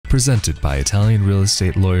presented by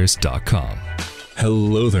ItalianRealEstateLawyers.com.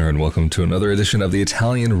 Hello there and welcome to another edition of the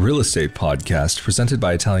Italian Real Estate Podcast presented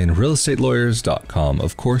by ItalianRealEstateLawyers.com.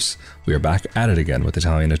 Of course, we are back at it again with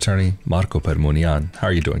Italian attorney Marco Permunian. How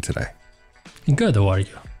are you doing today? Good, how are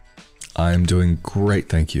you? I'm doing great,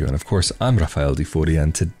 thank you. And of course, I'm Rafael Di Furia,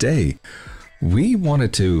 and today we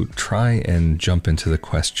wanted to try and jump into the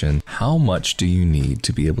question, how much do you need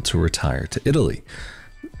to be able to retire to Italy?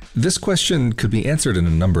 This question could be answered in a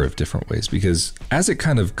number of different ways because as it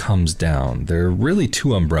kind of comes down, there are really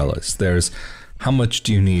two umbrellas. There's how much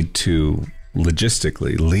do you need to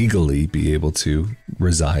logistically, legally be able to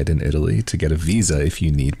reside in Italy to get a visa if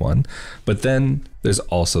you need one. But then there's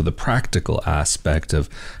also the practical aspect of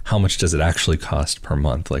how much does it actually cost per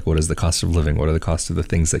month? Like what is the cost of living? What are the costs of the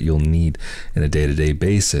things that you'll need in a day-to-day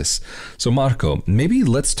basis? So Marco, maybe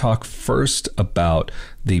let's talk first about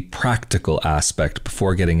the practical aspect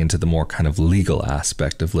before getting into the more kind of legal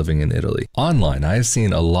aspect of living in Italy. Online, I've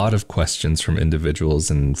seen a lot of questions from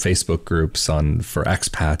individuals in Facebook groups for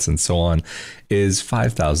expats and so on. Is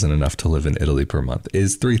 $5,000 enough to live in Italy per month?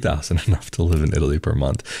 Is $3,000 enough to live in Italy per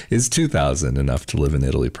month? Is $2,000 enough to live in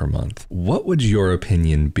Italy per month? What would your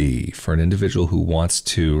opinion be for an individual who wants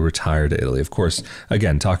to retire to Italy? Of course,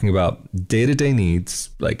 again, talking about day-to-day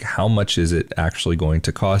needs, like how much is it actually going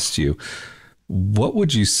to cost you? What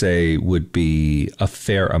would you say would be a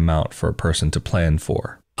fair amount for a person to plan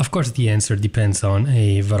for? Of course, the answer depends on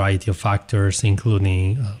a variety of factors,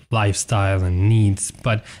 including lifestyle and needs.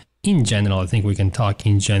 But in general, I think we can talk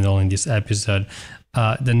in general in this episode.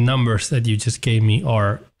 The numbers that you just gave me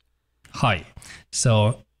are high.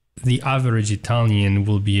 So the average Italian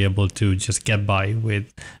will be able to just get by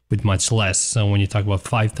with much less. So when you talk about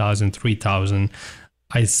 5,000, 3,000,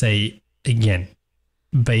 I say, again,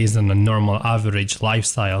 based on a normal average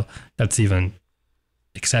lifestyle, that's even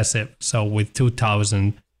excessive. So with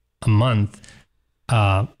 2,000 a month,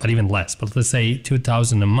 but even less, but let's say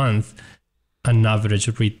 2,000 a month, an average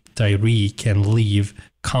retiree can live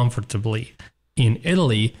comfortably in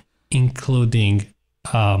Italy, including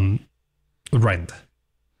rent.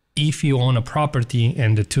 If you own a property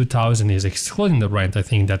and the 2,000 is excluding the rent, I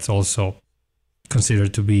think that's also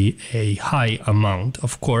considered to be a high amount.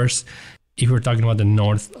 Of course, if we're talking about the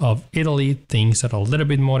north of Italy, things are a little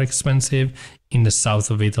bit more expensive. In the south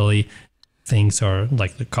of Italy, things are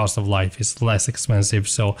like the cost of life is less expensive.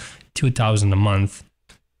 So 2,000 a month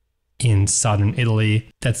in southern Italy,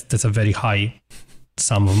 that's a very high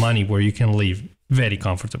sum of money where you can live very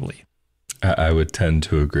comfortably. I would tend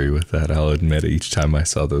to agree with that. I'll admit each time I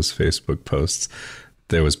saw those Facebook posts,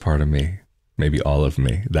 there was part of me, maybe all of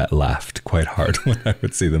me, that laughed quite hard when I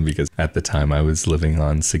would see them because at the time I was living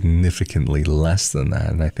on significantly less than that.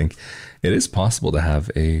 And I think it is possible to have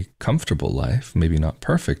a comfortable life, maybe not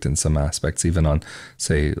perfect in some aspects, even on,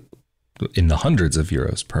 say, in the hundreds of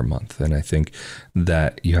euros per month. And I think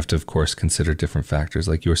that you have to, of course, consider different factors,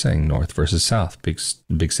 like you were saying, north versus south, big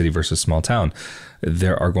city versus small town.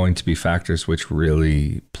 There are going to be factors which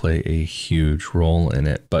really play a huge role in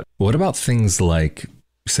it. But what about things like,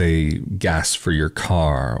 say, gas for your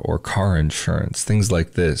car or car insurance, things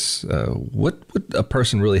like this? What would a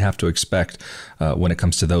person really have to expect when it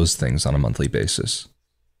comes to those things on a monthly basis?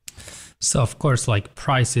 So, of course, like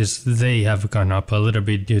prices, they have gone up a little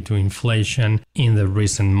bit due to inflation in the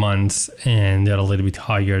recent months, and they're a little bit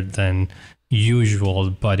higher than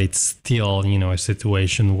usual, but it's still, a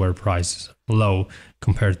situation where prices are low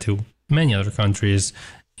compared to many other countries,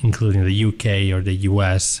 including the UK or the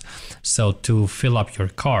US. So to fill up your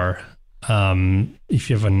car, if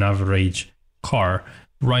you have an average car,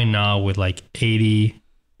 right now with like 80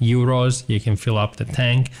 euros, you can fill up the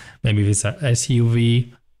tank. Maybe if it's an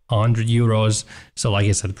SUV, 100 euros. So like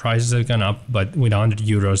I said, prices have gone up, but with 100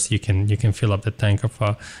 euros, you can fill up the tank of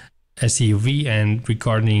a SUV. And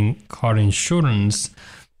regarding car insurance,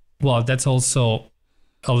 well, that's also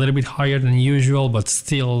a little bit higher than usual, but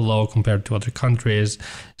still low compared to other countries.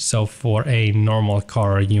 So for a normal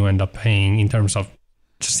car, you end up paying, in terms of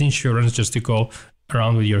just insurance, just to go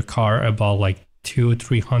around with your car, about like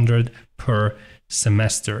 200-300 per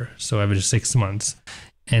semester. So every 6 months.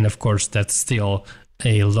 And of course, that's still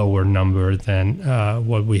a lower number than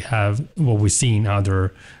what we see in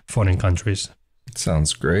other foreign countries.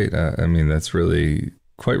 Sounds great. I mean, that's really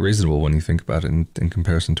quite reasonable when you think about it in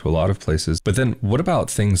comparison to a lot of places. But then what about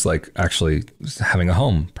things like actually having a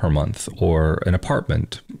home per month or an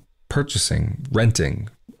apartment, purchasing, renting,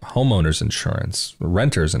 homeowners insurance,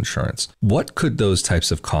 renters insurance? What could those types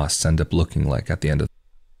of costs end up looking like at the end of?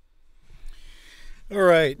 All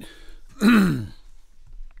right.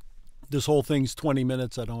 This whole thing's 20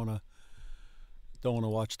 minutes. I don't want to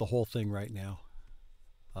watch the whole thing right now.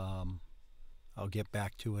 I'll get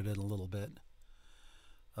back to it in a little bit.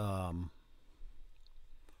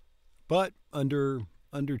 But under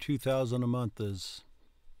 2,000 a month is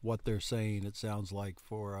what they're saying. It sounds like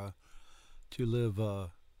for to live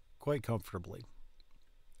quite comfortably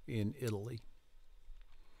in Italy,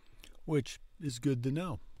 which is good to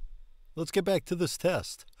know. Let's get back to this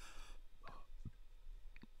test.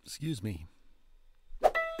 Excuse me.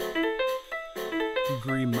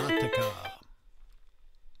 Grammatica.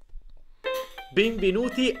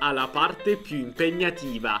 Benvenuti alla parte più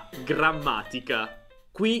impegnativa, grammatica.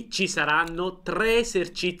 Qui ci saranno 3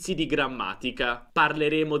 esercizi di grammatica.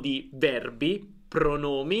 Parleremo di verbi,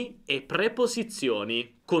 pronomi e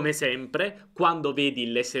preposizioni. Come sempre, quando vedi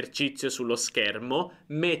l'esercizio sullo schermo,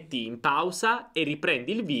 metti in pausa e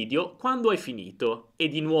riprendi il video quando hai finito. E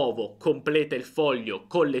di nuovo completa il foglio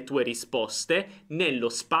con le tue risposte nello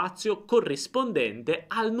spazio corrispondente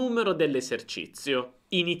al numero dell'esercizio.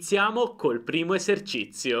 Iniziamo col primo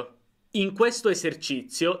esercizio. In questo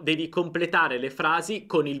esercizio devi completare le frasi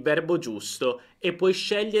con il verbo giusto e puoi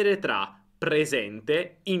scegliere tra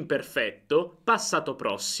presente, imperfetto, passato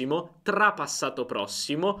prossimo, trapassato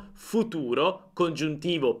prossimo, futuro,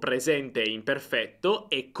 congiuntivo presente e imperfetto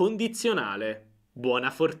e condizionale. Buona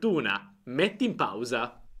fortuna! Metti in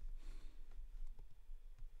pausa.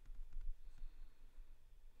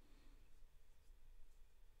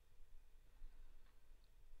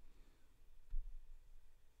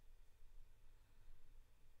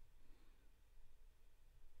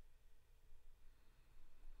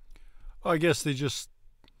 I guess this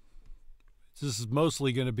is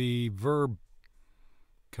mostly going to be verb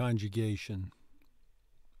conjugation.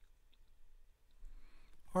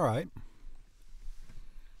 All right.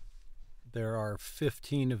 There are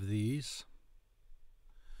 15 of these.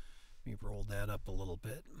 Let me roll that up a little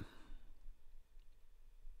bit.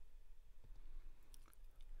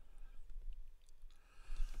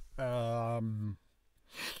 The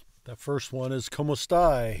first one is como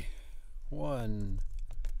stai?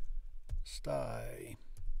 Stai.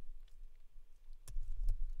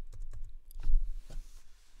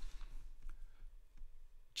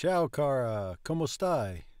 Ciao cara, como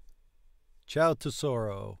stai? Ciao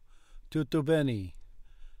tesoro, tutto bene?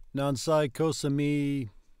 Non sai cosa mi...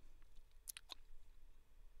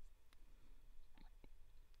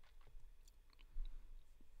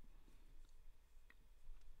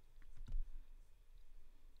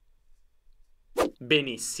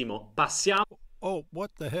 Benissimo, passiamo. Oh,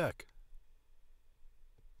 what the heck?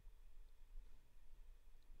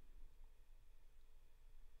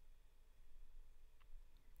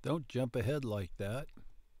 Don't jump ahead like that.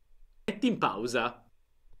 Metti in pausa.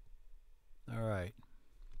 All right.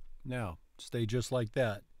 Now, stay just like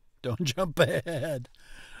that. Don't jump ahead.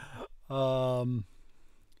 Non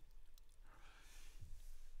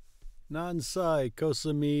sai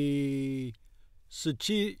cosa mi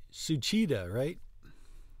succida, right?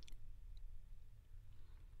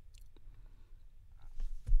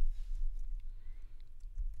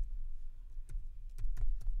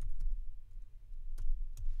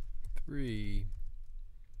 Three.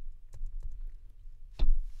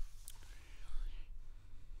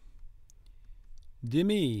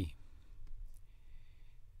 Dimmi.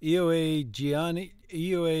 Io e Gianni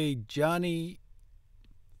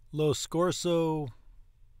lo scorso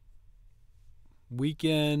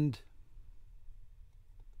weekend.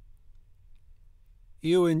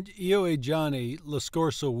 Io e Gianni lo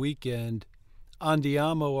scorso weekend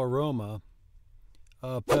andiamo a Roma.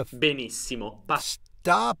 Benissimo.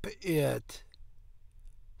 Stop it.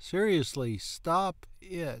 Seriously, stop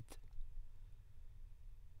it.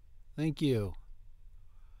 Thank you.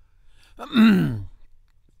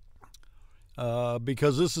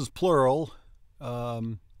 Because this is plural,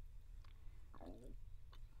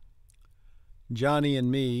 Johnny and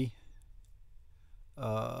me.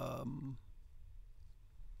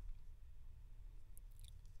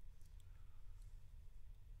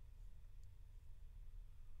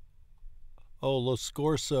 Lo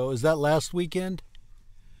scorso. Is that last weekend?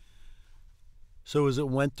 So is it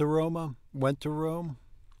went to Roma? Went to Rome?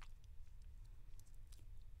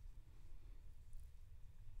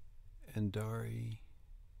 Andari.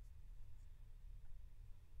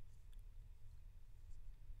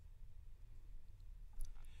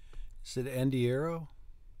 Is it Andiero?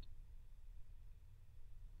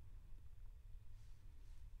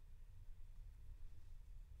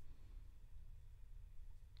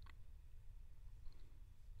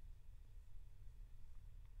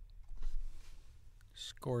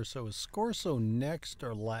 Scorso. Is Scorso next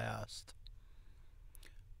or last?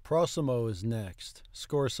 Prossimo is next.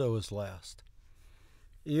 Scorso is last.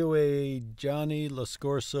 Io e Johnny lo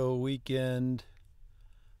scorso weekend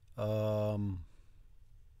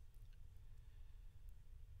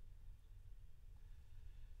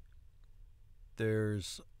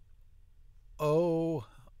There's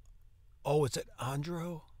is it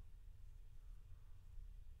Andro?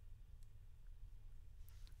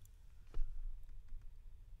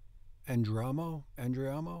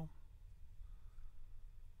 Andiamo?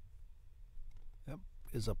 That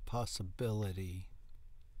is a possibility.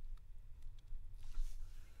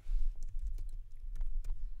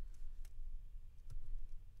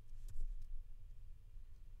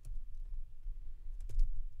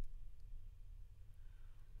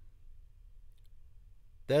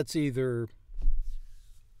 That's either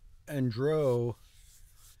Andro,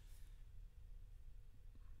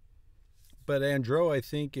 but Andro, I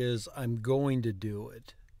think, is I'm going to do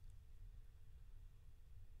it.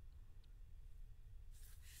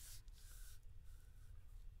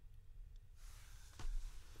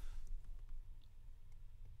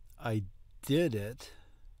 I did it.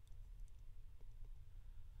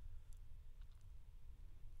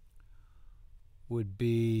 Would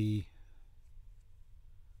be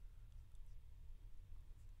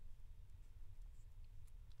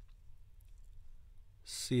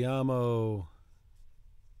Siamo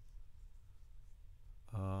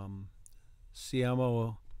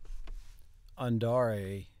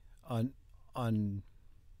andare on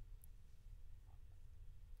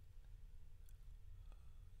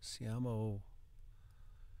Siamo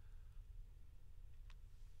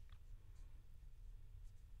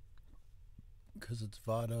because it's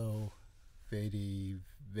vado vedi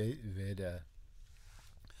veda.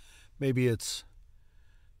 Maybe it's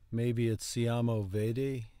Siamo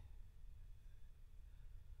vedi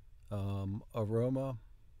aroma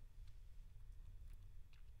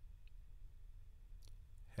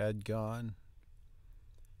had gone,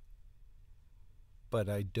 but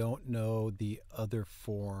I don't know the other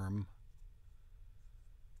form.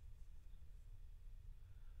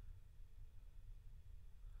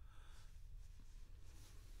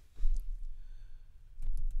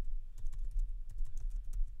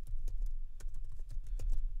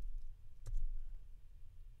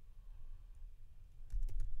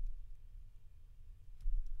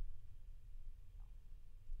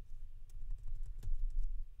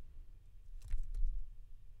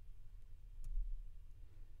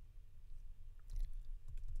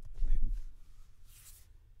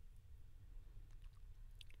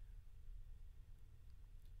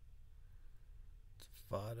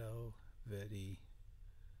 Vado, vedi.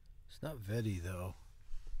 It's not vedi though.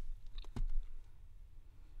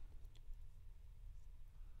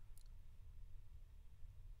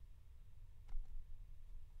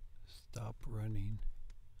 Stop running.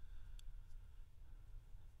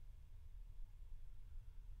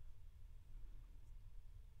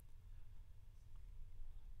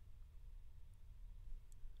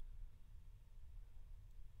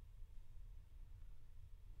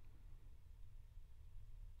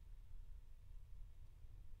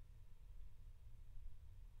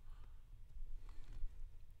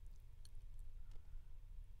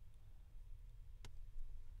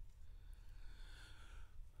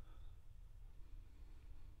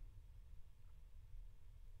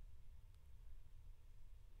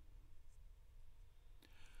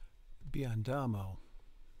 Biandamo.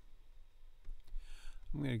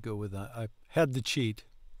 I'm going to go with I had the cheat.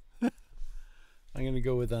 I'm going to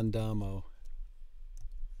go with andamo.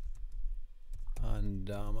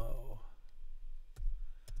 Andamo.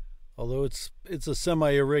 Although it's a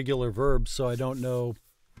semi-irregular verb, so I don't know.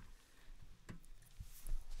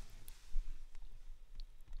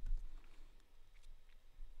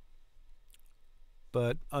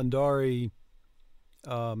 But andari,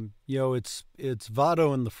 it's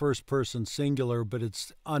vado in the first person singular, but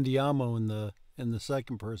it's andiamo in the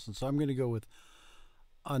second person. So I'm going to go with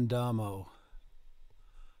andamo.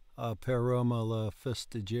 Per Roma la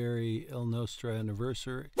festeggiare il nostro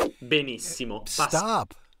anniversary. Benissimo.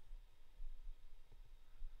 Stop.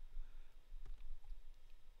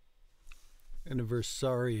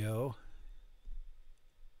 Anniversario.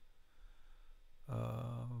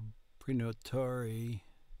 Prenotari.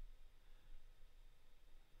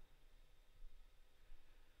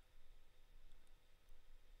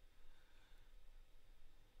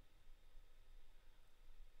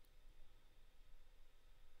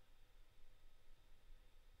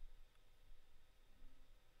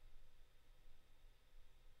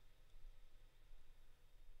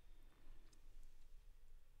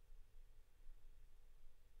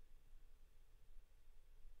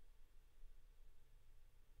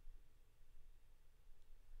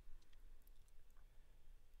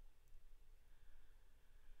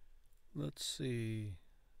 Let's see.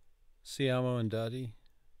 Siamo and Dadi?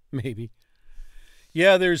 Maybe.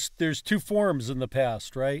 Yeah, there's two forms in the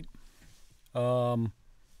past, right? One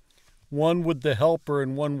with the helper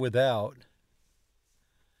and one without.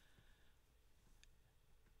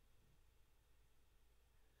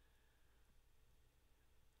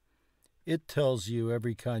 It tells you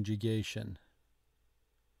every conjugation.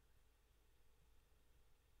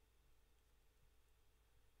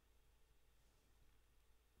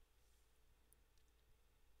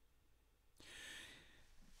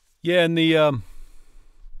 Yeah, and the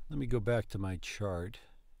let me go back to my chart.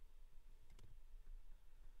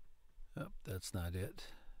 Oh, that's not it.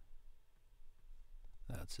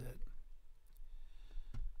 That's it.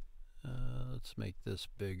 Let's make this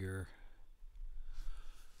bigger.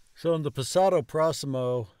 So in the passato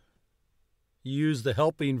prossimo, you use the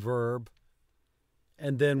helping verb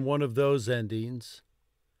and then one of those endings.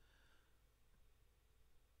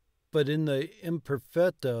 But in the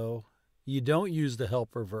imperfetto, you don't use the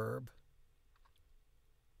helper verb.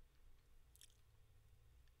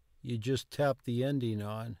 You just tap the ending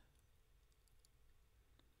on.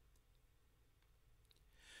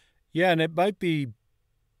 Yeah, and it might be,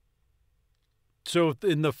 so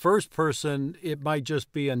in the first person, it might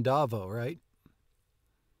just be andavo, right?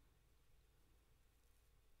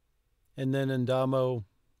 And then andamo.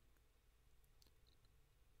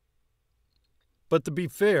 But to be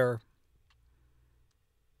fair,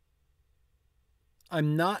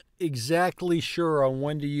 I'm not exactly sure on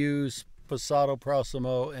when to use passato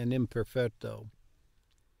prossimo and imperfetto.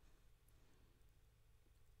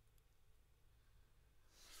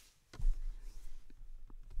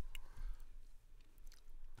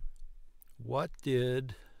 What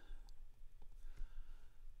did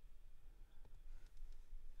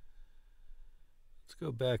let's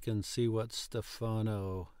go back and see what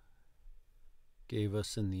Stefano gave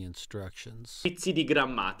us in the instructions. Esercizi di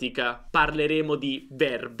grammatica. Parleremo di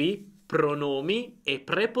verbi, pronomi e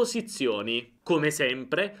preposizioni. Come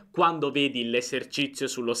sempre, quando vedi l'esercizio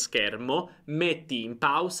sullo schermo, metti in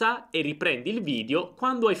pausa e riprendi il video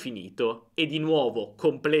quando hai finito. E di nuovo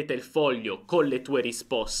completa il foglio con le tue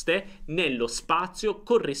risposte nello spazio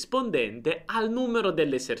corrispondente al numero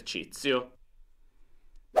dell'esercizio.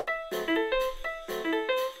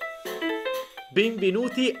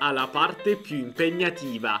 Benvenuti alla parte più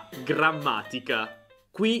impegnativa, grammatica.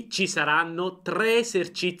 Qui ci saranno 3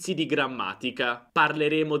 esercizi di grammatica.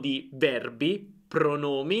 Parleremo di verbi,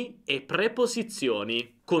 pronomi e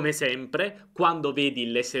preposizioni. Come sempre, quando vedi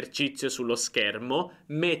l'esercizio sullo schermo,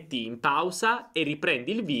 metti in pausa e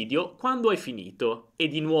riprendi il video quando hai finito. E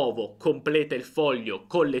di nuovo completa il foglio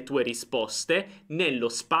con le tue risposte nello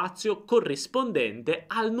spazio corrispondente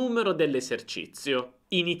al numero dell'esercizio.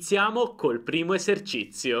 Iniziamo col primo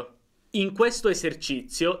esercizio. In questo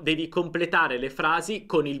esercizio devi completare le frasi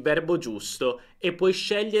con il verbo giusto e puoi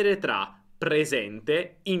scegliere tra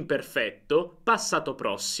presente, imperfetto, passato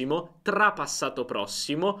prossimo, trapassato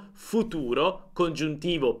prossimo, futuro,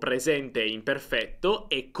 congiuntivo presente e imperfetto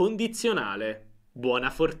e condizionale. Buona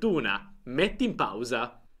fortuna! Metti in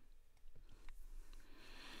pausa.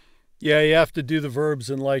 Yeah, you have to do the verbs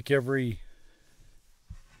in like every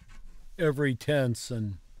tense,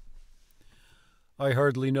 and I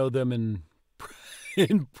hardly know them in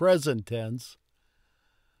in present tense.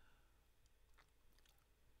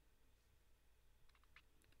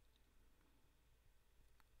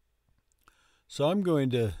 So I'm going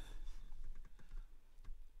to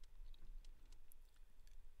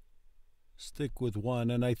stick with one,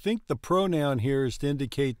 and I think the pronoun here is to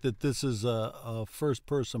indicate that this is a first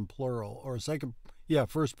person plural, or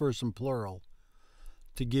first person plural,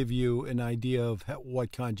 to give you an idea of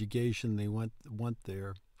what conjugation they want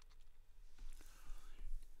there.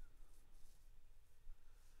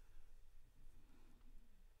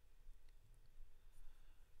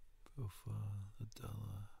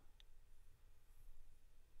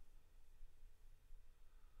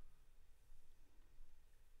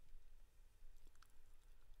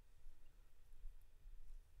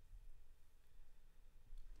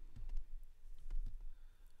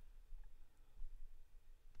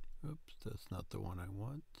 Oops, that's not the one I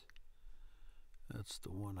want. That's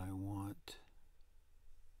the one I want.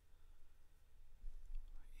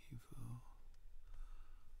 Evo.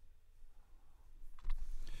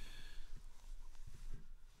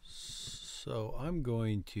 So I'm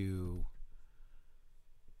going to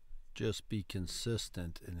just be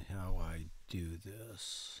consistent in how I do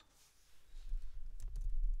this.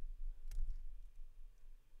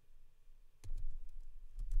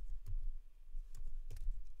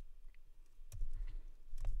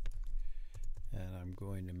 And I'm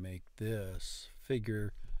going to make this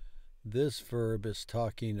figure This verb is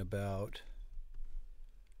talking about,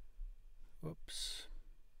 whoops.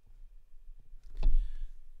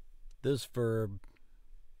 This verb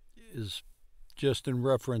is just in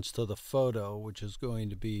reference to the photo, which is going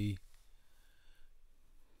to be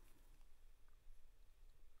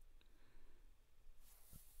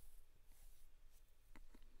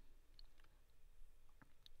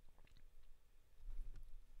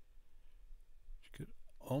could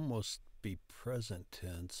almost be present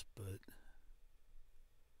tense, but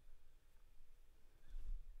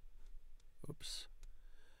oops,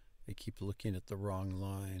 I keep looking at the wrong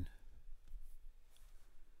line.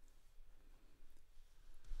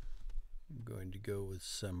 I'm going to go with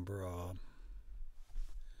sembra.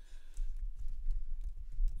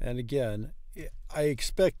 And again, I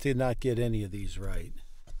expect to not get any of these right.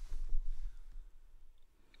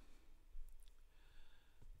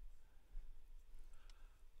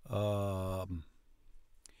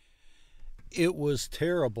 It was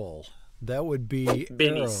terrible. That would be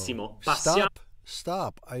Benissimo. Arrow.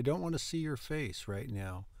 Stop. I don't want to see your face right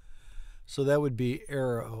now. So that would be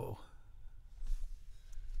arrow.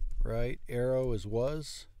 Right? Arrow is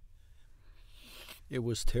was. It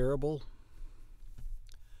was terrible.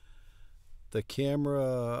 The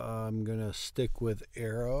camera, I'm going to stick with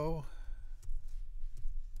arrow.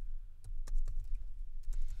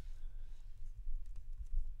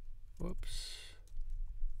 Whoops.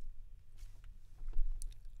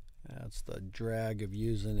 That's the drag of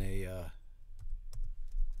using a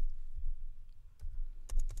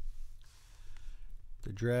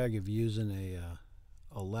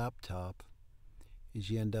laptop is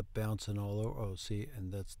you end up bouncing all over. Oh, see,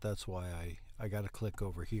 and that's why I got to click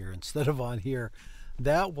over here instead of on here.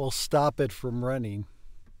 That will stop it from running.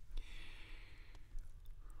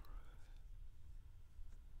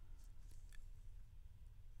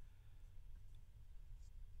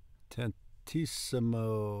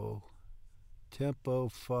 Tantissimo, tempo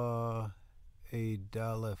fa e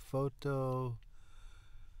dalle foto,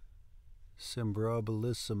 sembra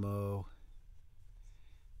bellissimo,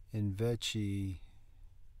 invece.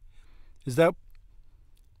 Is that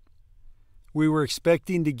we were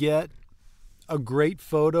expecting to get a great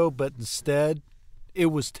photo, but instead it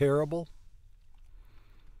was terrible?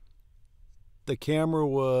 The camera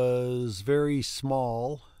was very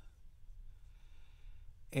small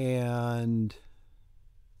and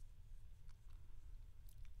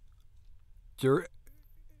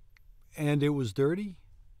it was dirty.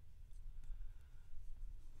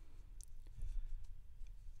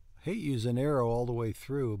 I hate using arrow all the way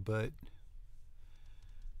through, but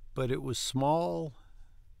it was small.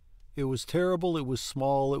 It was terrible. It was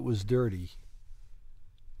small. It was dirty.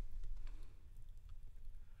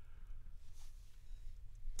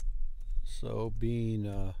 So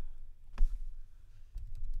being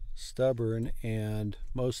stubborn and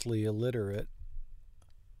mostly illiterate,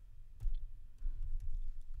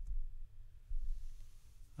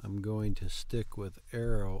 I'm going to stick with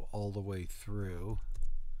arrow all the way through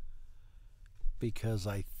because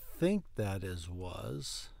I think that is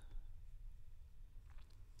was.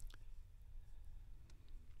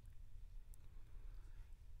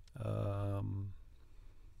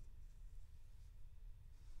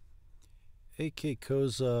 A.K.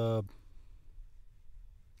 Cosa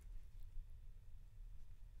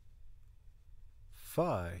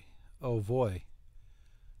Phi. Oh, boy.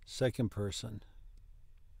 Second person.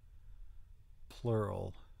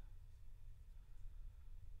 Plural.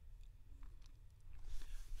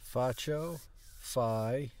 Faccio,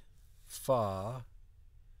 Phi, Fa.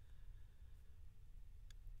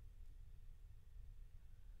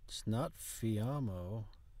 It's not fiamo.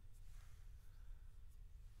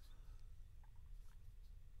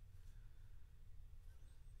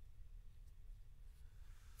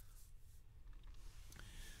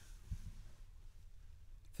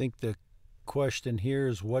 I think the question here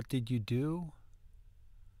is, what did you do?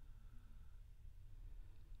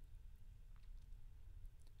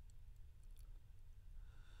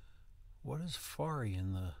 What is fari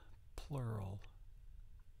in the plural?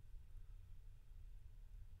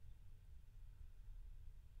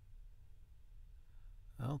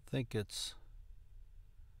 I don't think it's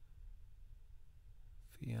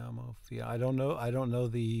fiamo. I don't know. I don't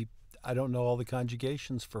know all the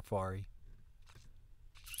conjugations for fari.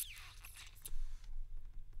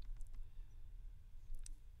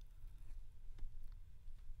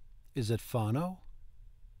 Is it fano?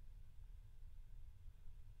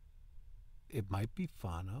 It might be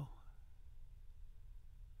fano.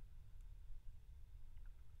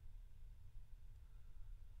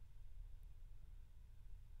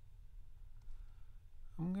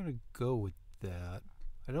 I'm going to go with that.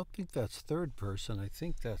 I don't think that's third person. I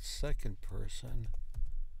think that's second person.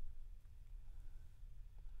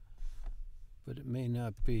 But it may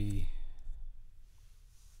not be.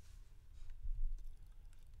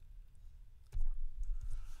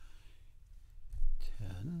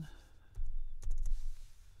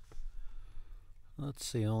 Let's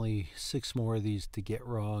see, only 6 more of these to get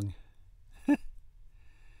wrong.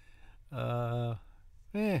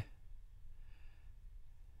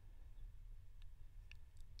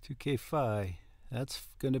 2K phi. That's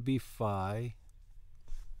going to be phi.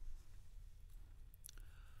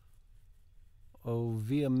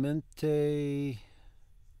 Ovviamente.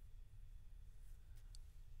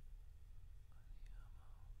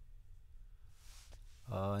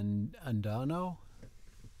 Andano?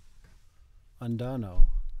 Andano.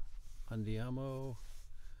 Andiamo.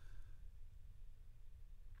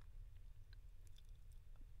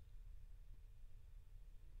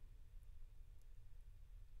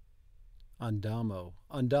 Andamo.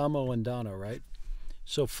 Andamo, andano, right?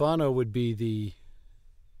 So fano would be the...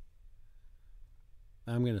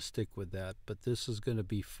 I'm going to stick with that, but this is going to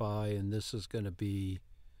be phi, and this is going to be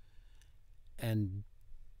andamo.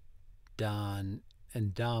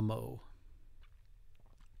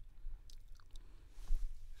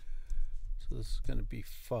 So this is going to be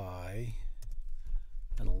phi,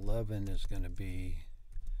 and 11 is going to be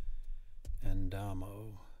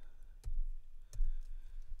andamo.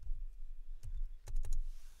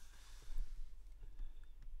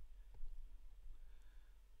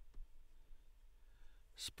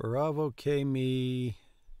 Speravo che mi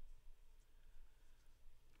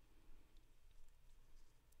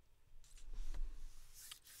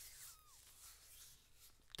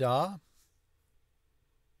da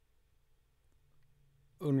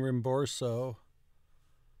un rimborso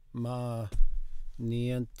ma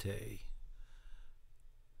niente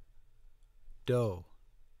do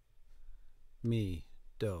mi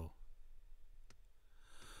do.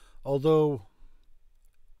 Although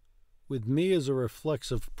with me as a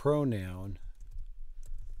reflexive pronoun,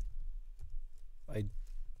 I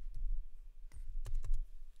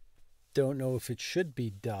don't know if it should be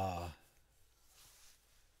da.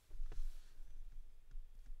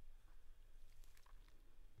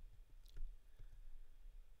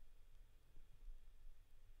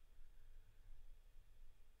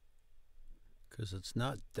 Because it's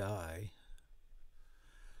not die,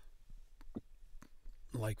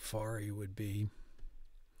 like fari would be.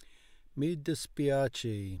 Mi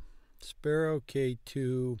dispiace, spero che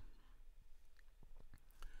tu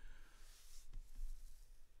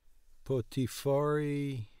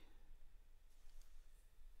potifari.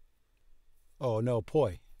 Oh no,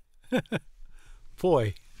 poi.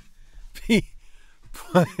 Poi.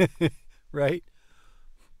 Right?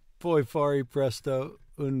 Poi fari presto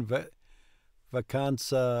un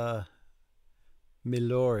vacanza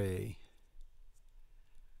migliore.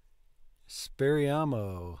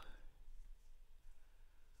 Speriamo.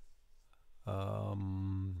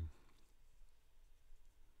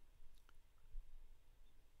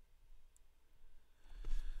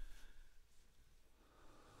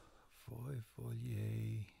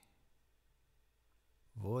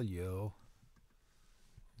 Voglio.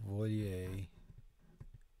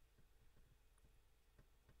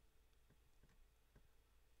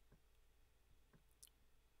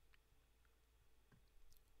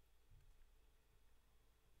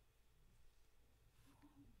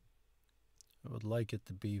 I would like it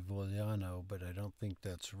to be vogliano, but I don't think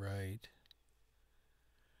that's right.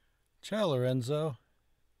 Ciao, Lorenzo.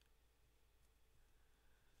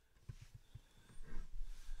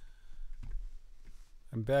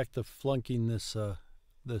 I'm back to flunking this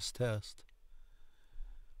test.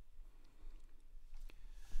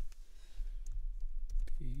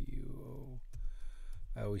 P-U-O.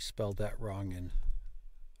 I always spelled that wrong, and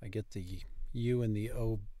I get the U and the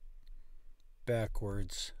O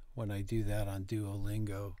backwards when I do that on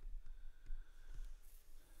Duolingo.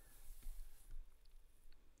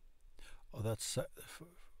 Oh, that's...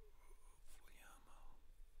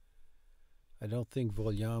 I don't think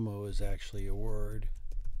vogliamo is actually a word.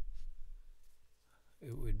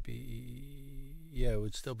 It would be... Yeah, it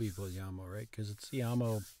would still be vogliamo, right? Because it's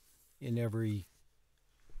iamo in every...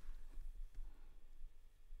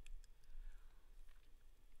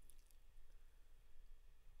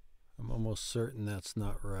 I'm almost certain that's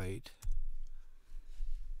not right.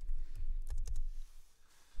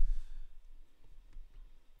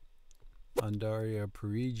 Andaria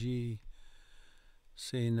Parigi,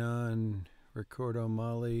 se non ricordo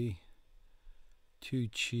male,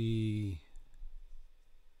 Tucci,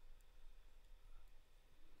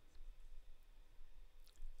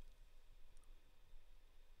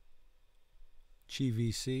 Chi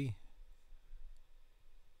VC.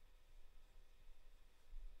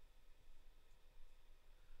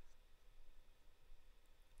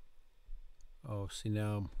 Oh, see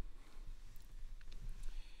now.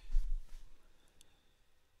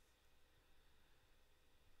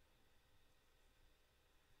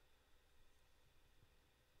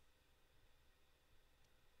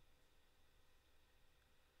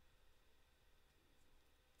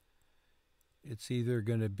 It's either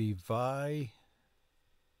going to be Vi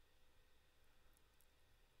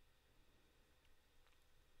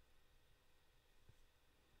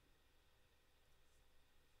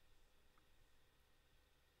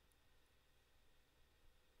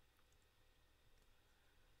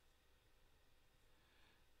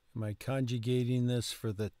Am I conjugating this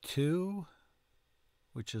for the to,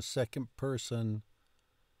 which is second person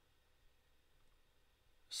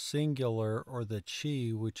singular, or the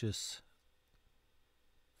chi, which is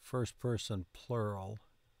first person plural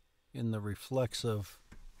in the reflexive?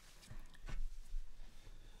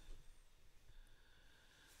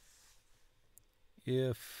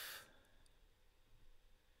 If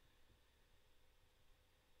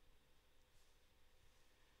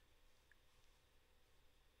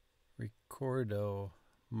Ricordo,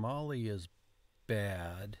 Molly is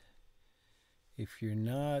bad. If you're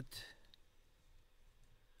not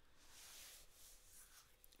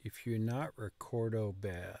Ricordo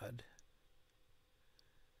bad,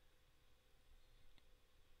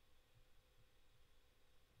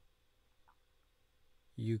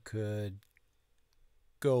 you could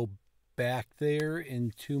go back there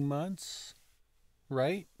in 2 months,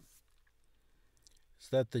 right? Is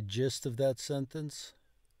that the gist of that sentence?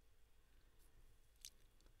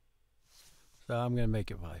 So I'm going to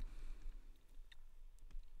make it Vi.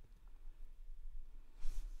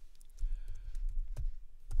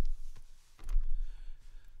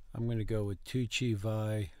 I'm going to go with tu chi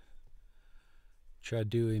Vi,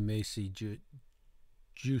 tradui mesi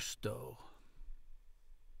giusto.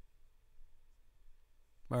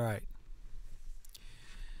 All right.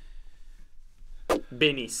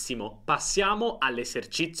 Benissimo, passiamo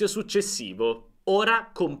all'esercizio successivo. Ora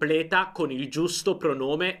completa con il giusto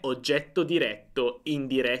pronome oggetto diretto,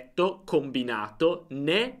 indiretto, combinato,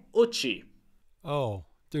 ne o ci. Oh,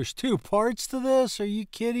 there's 2 parts to this? Are you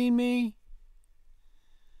kidding me?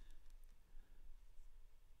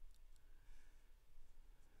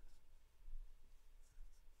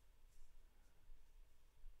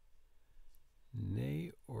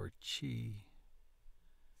 Ne or chi?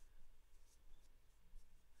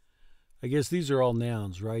 I guess these are all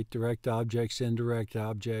nouns, right? Direct objects, indirect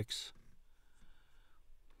objects.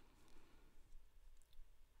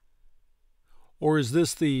 Or is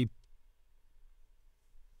this the...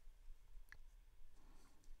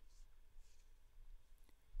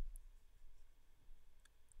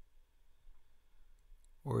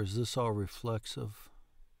 Or is this all reflexive?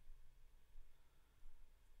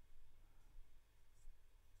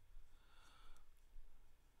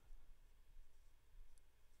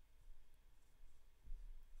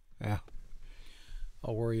 Yeah,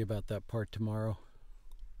 I'll worry about that part tomorrow.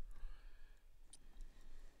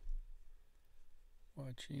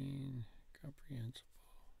 Watching, comprehensible.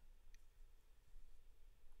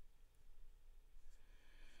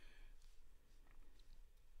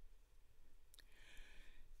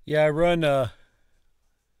 Yeah, I run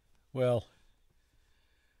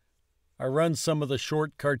some of the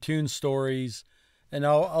short cartoon stories, and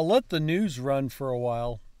I'll let the news run for a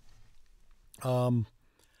while.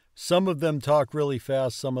 Some of them talk really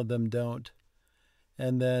fast, some of them don't.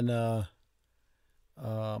 And then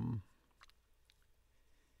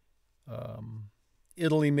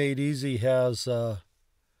Italy Made Easy has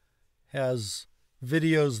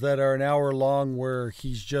videos that are an hour long where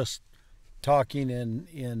he's just talking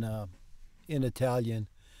in Italian,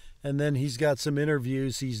 and then he's got some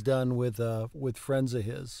interviews he's done with friends of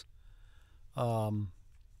his,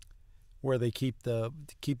 where they keep the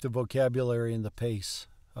vocabulary and the pace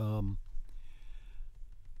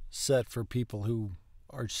set for people who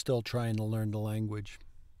are still trying to learn the language.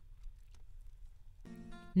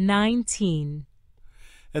 19.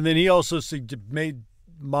 And then he also made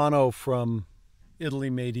Mono from Italy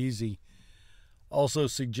Made Easy also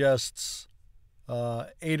suggests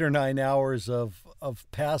 8 or 9 hours of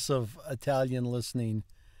passive Italian listening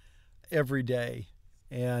every day.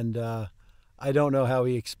 And I don't know how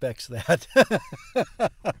he expects that.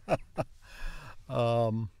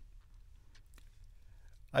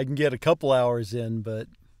 I can get a couple hours in, but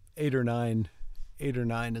 8 or 9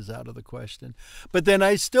 is out of the question. But then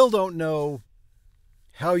I still don't know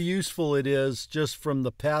how useful it is just from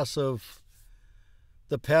the passive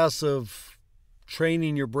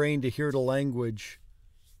training your brain to hear the language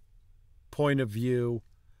point of view,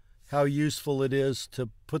 how useful it is to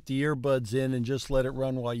put the earbuds in and just let it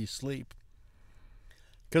run while you sleep.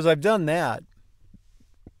 Because I've done that.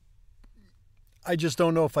 I just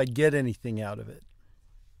don't know if I'd get anything out of it.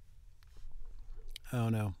 I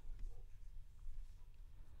don't know.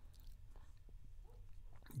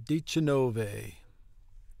 19.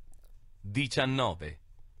 19.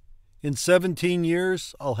 In 17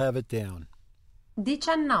 years, I'll have it down.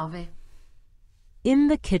 19. In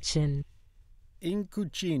the kitchen. In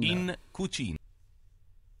cucina. In cucina.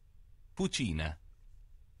 Cucina.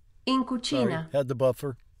 In Sorry, cucina. had the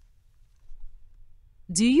buffer.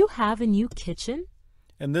 Do you have a new kitchen?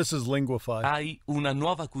 And this is Linguify. Hai una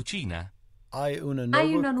nuova cucina? Hai una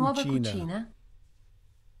Hai una nuova cucina. cucina?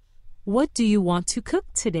 What do you want to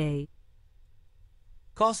cook today?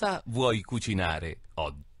 Cosa vuoi cucinare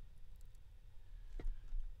oggi?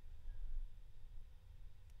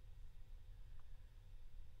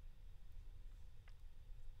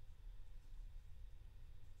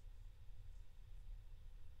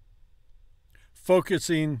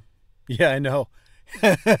 Focusing. Yeah, I know.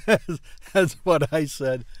 That's what I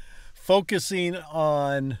said. Focusing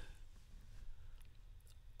on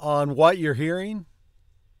what you're hearing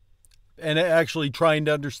and actually trying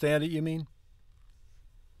to understand it, you mean?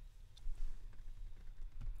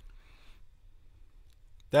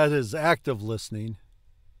 That is active listening.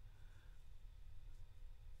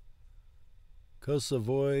 Cosa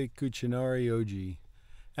vuoi cucinare oggi?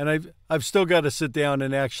 And I've still got to sit down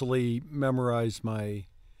and actually memorize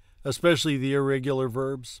especially the irregular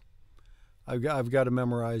verbs. I've got to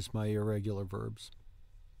memorize my irregular verbs.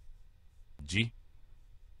 Oggi?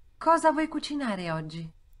 Cosa vuoi cucinare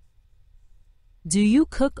oggi? Do you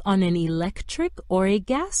cook on an electric or a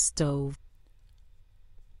gas stove?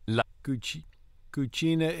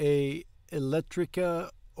 Cucina è elettrica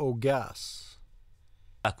o gas?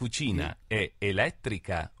 La cucina è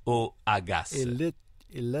elettrica o a gas?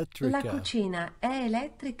 Elettrica. La cucina è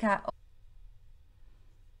elettrica o...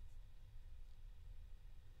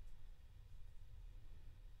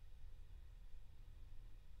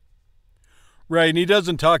 Right, and he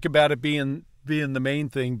doesn't talk about it being the main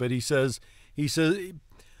thing, but he says,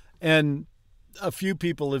 and a few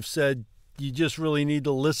people have said you just really need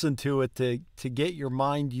to listen to it to get your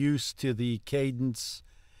mind used to the cadence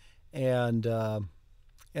and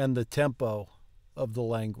the tempo of the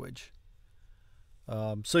language.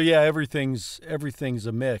 So yeah, everything's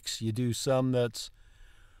a mix. You do some that's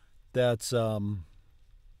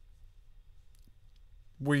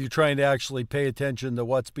where you're trying to actually pay attention to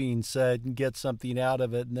what's being said and get something out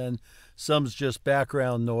of it, and then some's just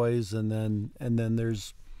background noise, and then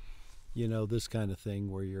there's, this kind of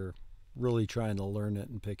thing where you're really trying to learn it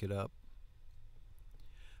and pick it up.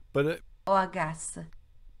 But o a gas.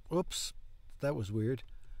 Oops, that was weird.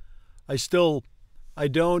 I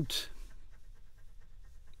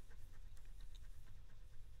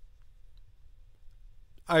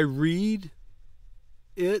read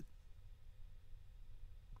it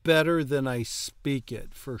better than I speak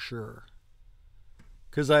it, for sure.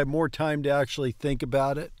 Because I have more time to actually think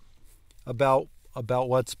about it, about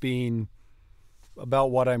what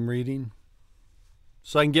I'm reading.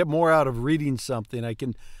 So I can get more out of reading something. I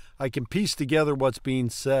can piece together what's being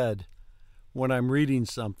said when I'm reading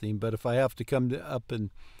something, but if I have to come up and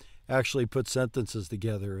actually put sentences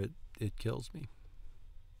together, it kills me.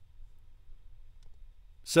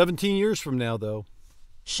 17 years from now, though.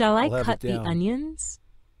 Shall I I'll have cut it the down. onions?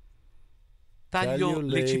 Taglio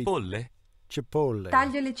le cipolle? Cipolle.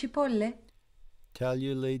 Taglio le cipolle?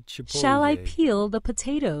 Taglio le cipolle. Shall I peel the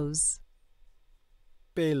potatoes?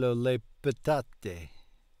 Pelo le patate.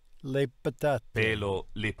 Le patate. Pelo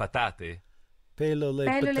le patate? Pelo le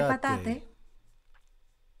Pelo le patate. patate?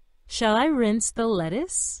 Shall I rinse the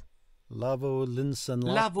lettuce? Lavo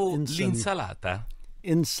l'insalata. Lavo l'insalata?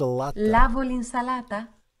 Insalata. Lavo l'insalata?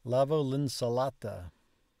 Lavo l'insalata.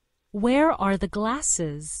 Where are the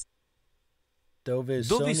glasses? Dove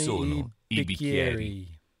Dove sono sono i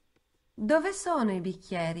bicchieri? Dove sono i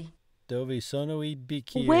bicchieri? Dove sono i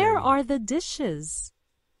bicchieri? Where are the dishes?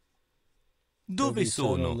 Dove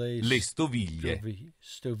sono le stoviglie?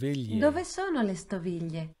 Stoviglie. Dove sono le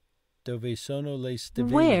stoviglie? Dove sono le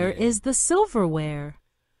stoviglie? Where is the silverware?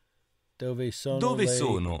 Dove sono Dove le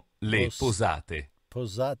sono le posate?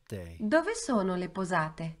 posate? Dove sono le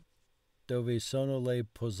posate? Dove sono le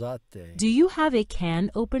posate? Do you have a can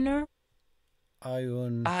opener? Hai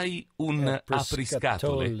un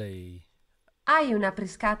apriscatole? Hai un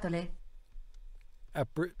apriscatole?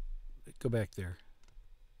 Go back there.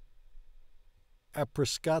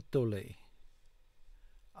 Apriscatole.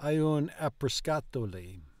 Hai un apriscatole?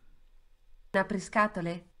 Un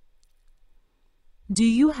apriscatole? Do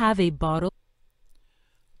you have a bottle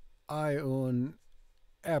Hai un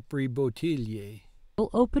apribottiglie?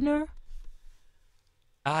 opener?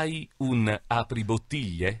 Hai un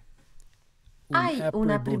apribottiglie? Hai un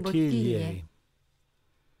apribottiglie?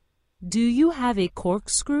 Do you have a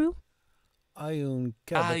corkscrew? Hai un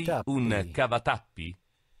Hai cavatappi? un cavatappi?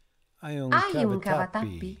 Hai un Hai un cavatappi?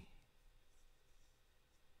 cavatappi?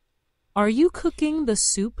 Are you cooking the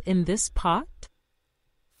soup in this pot?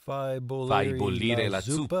 Fai Fai bollire la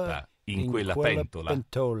zuppa in quella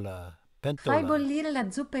pentola? Fai bollire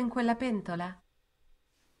la zuppa in quella pentola?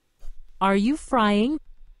 Are you frying?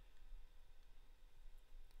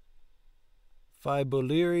 Fai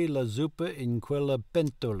bollire la zuppa in quella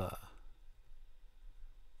pentola.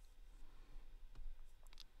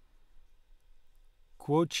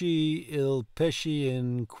 Cuoci il pesce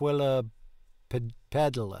in quella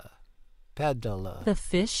padella. The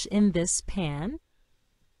fish in this pan?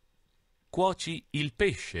 Cuoci il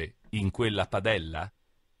pesce in quella padella?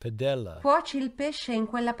 Padella. Cuoci il pesce in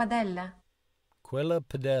quella padella? Quella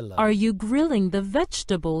padella. Are you grilling the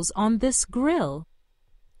vegetables on this grill?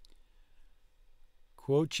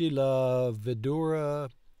 Cuoci la verdura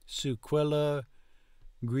su quella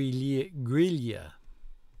griglia.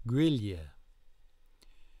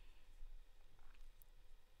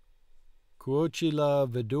 Cuoci la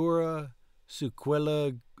verdura su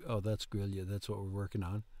quella... Oh, that's griglia. That's what we're working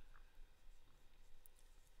on.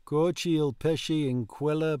 Cuoci il pesce in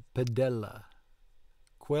quella padella.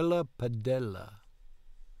 Quella padella.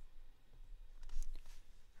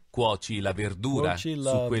 Cuoci la verdura Cuoci su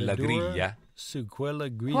la quella verdura griglia? su quella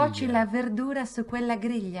griglia. Cuoci la verdura su quella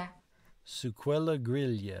griglia? Su quella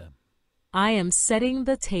griglia. I am setting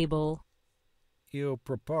the table. Io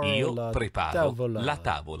preparo Io la preparo tavola. la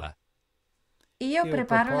tavola. Io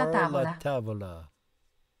preparo la tavola. tavola.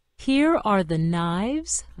 Here are the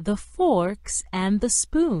knives, the forks, and the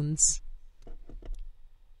spoons.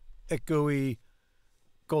 Ecco I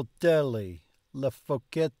coltelli, le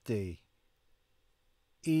forchette,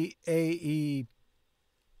 i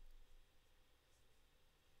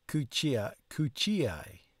cucchiai.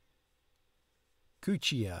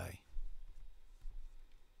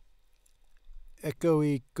 Ecco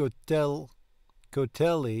I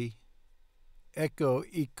coltelli, ecco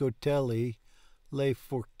I coltelli, le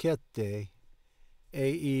forchette e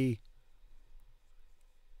I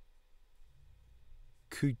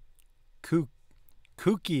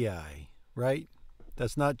cucchiai, right?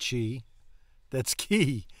 That's not chi, that's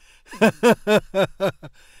chi.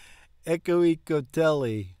 Ecco I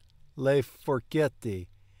coltelli, le forchette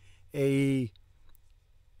e I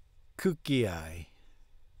cucchiai.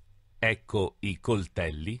 Ecco i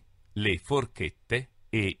coltelli, le forchette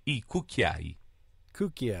e i cucchiai.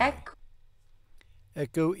 Ecco,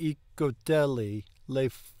 Ecco I coltelli, le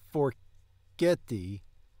forchetti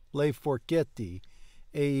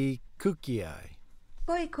e I cucchiai.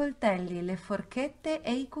 i coltelli, le forchette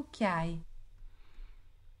e I cucchiai.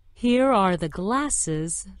 Here are the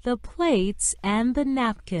glasses, the plates, and the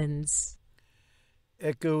napkins.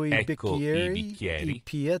 Ecco I bicchieri,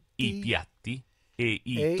 I piatti e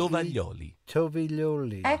i tovaglioli.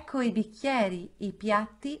 tovaglioli. Ecco I bicchieri, I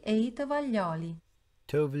piatti e I tovaglioli.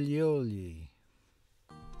 Tovaglioli.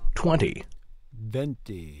 20.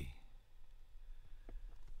 20.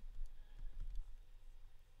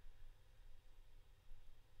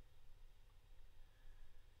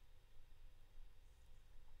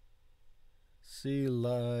 Si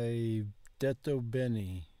l'hai detto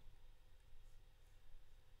bene.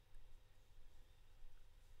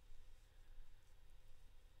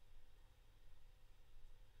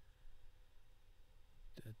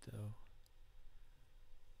 Detto.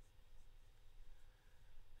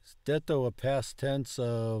 Is detto a past tense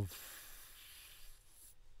of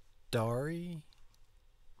dari?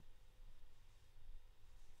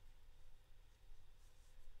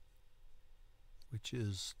 Which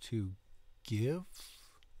is to give?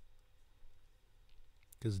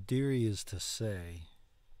 Because diri is to say.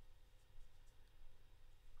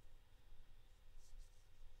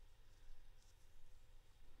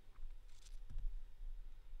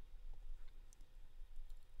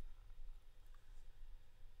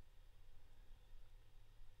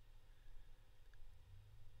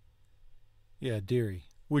 Yeah, diri,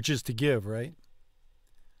 which is to give, right?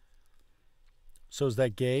 So is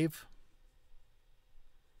that gave?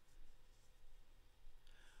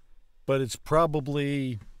 But it's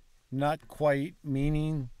probably not quite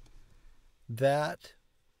meaning that,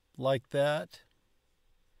 like that.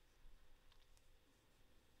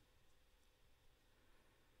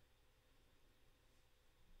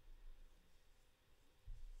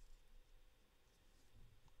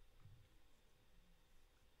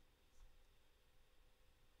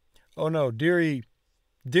 Oh no, Diri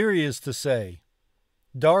is to say.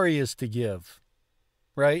 Dari is to give.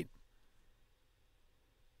 Right?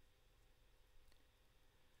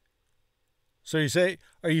 So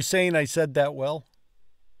are you saying I said that well?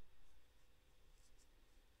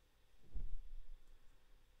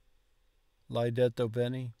 L'hai detto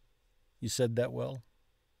bene? You said that well?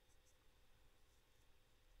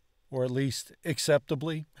 Or at least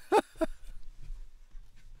acceptably?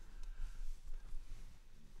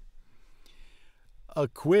 A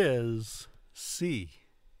quiz, sì.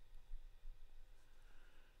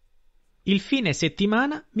 Il fine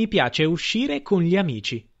settimana mi piace uscire con gli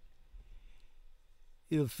amici.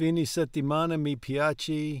 Il fine settimana mi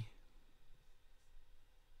piace.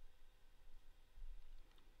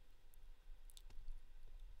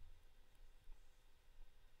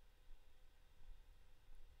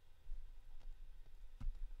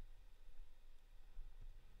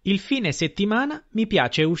 Il fine settimana mi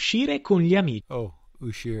piace uscire con gli amici. Oh,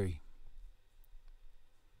 Ushiri.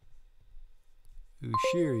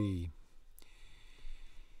 Ushiri.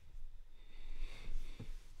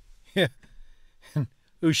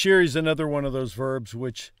 Ushiri is another one of those verbs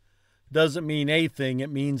which doesn't mean a thing, it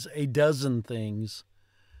means a dozen things,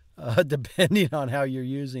 depending on how you're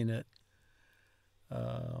using it.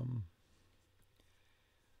 Let's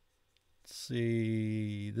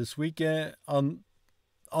see. This weekend,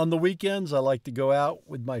 on the weekends, I like to go out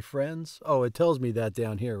with my friends. Oh, it tells me that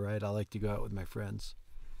down here, right? I like to go out with my friends.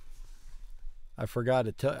 I forgot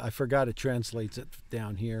it translates it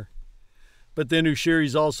down here. But then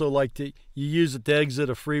Ushiri's also like you use it to exit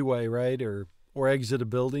a freeway, right? Or exit a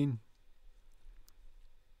building.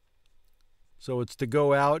 So it's to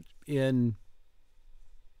go out in,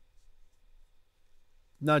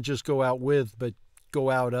 not just go out with, but go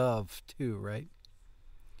out of too, right?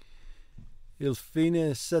 Il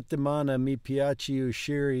fine settimana mi piace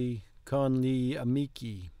uscire con gli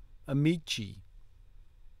amici.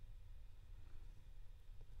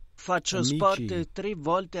 Faccio Amici. sport 3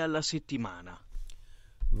 volte alla settimana.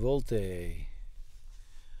 Volte.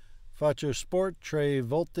 Faccio sport 3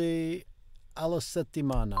 volte alla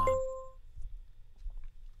settimana.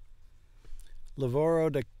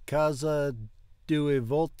 Lavoro da casa 2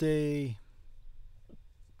 volte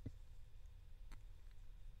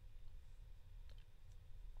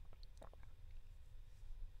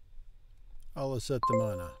alla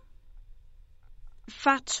settimana.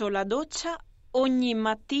 Faccio la doccia ogni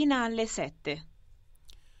mattina alle 7.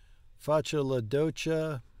 Faccio la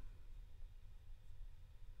doccia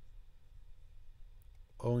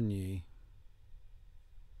ogni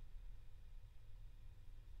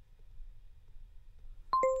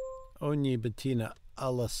mattina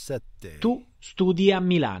alla 7. Tu studi a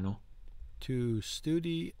Milano. Tu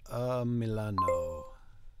studi a Milano.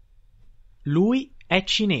 Lui è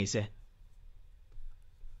cinese.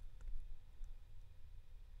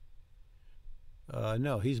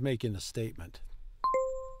 No, he's making a statement.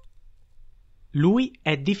 Lui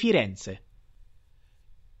è di Firenze.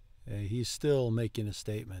 He's still making a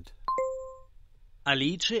statement.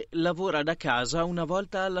 Alice lavora da casa una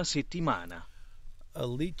volta alla settimana.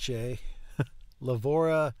 Alice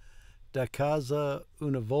lavora da casa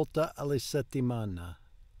una volta alla settimana.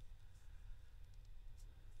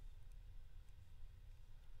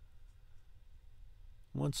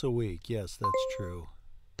 Once a week, yes, that's true.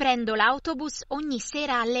 Prendo l'autobus ogni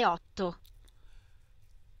sera alle 8.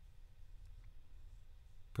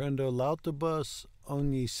 Prendo l'autobus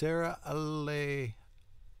ogni sera alle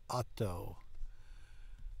 8.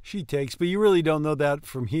 She takes, but you really don't know that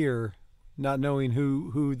from here, not knowing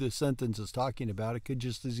who the sentence is talking about. It could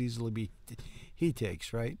just as easily be he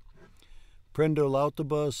takes, right? Prendo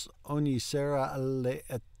l'autobus ogni sera alle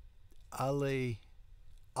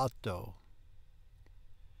 8.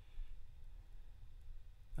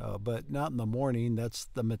 But not in the morning, that's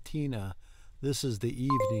the mattina. This is the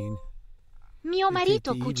evening. Mio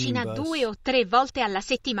marito cucina 2 o 3 volte alla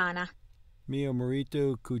settimana. Mio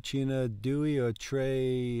marito cucina 2 o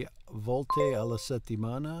 3 volte alla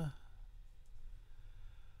settimana.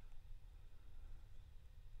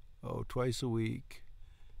 Oh, twice a week.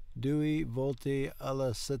 2 volte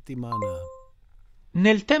alla settimana.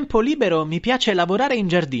 Nel tempo libero mi piace lavorare in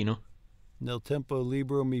giardino. Nel tempo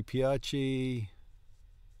libero mi piace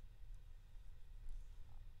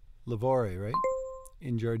lavorare, right?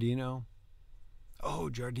 In giardino.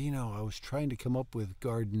 Oh, giardino. I was trying to come up with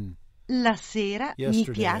garden. La sera mi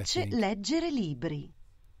piace I think. leggere libri.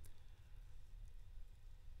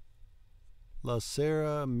 La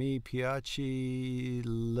sera mi piace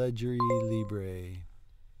leggere libri.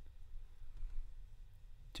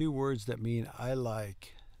 2 words that mean I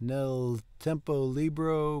like. Nel tempo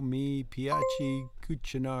libero mi piace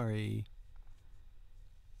cucinare.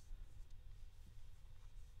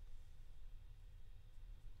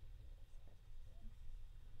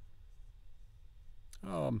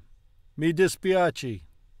 Mi dispiace.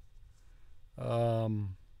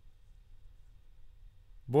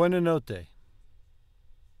 Buonanotte.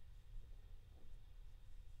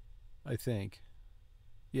 I think.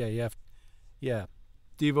 Yeah, you have. Yeah,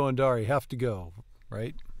 Devo and Dari have to go,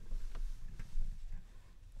 right?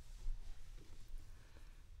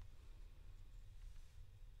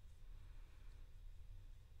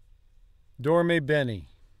 Dorme bene.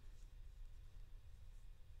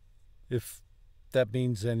 If that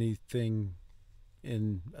means anything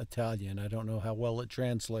in Italian, I don't know how well it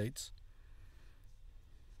translates.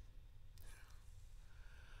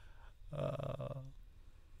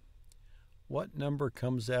 What number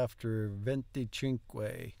comes after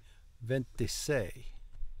 25? 26.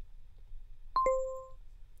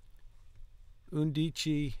 11,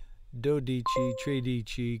 12,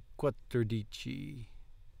 13, 14.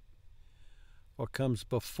 What comes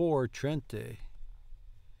before 30?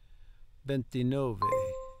 29.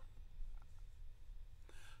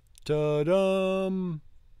 Ta-dum!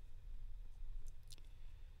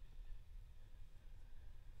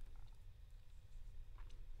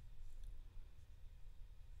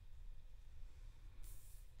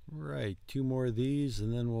 Right, 2 more of these,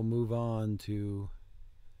 and then we'll move on to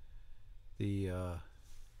the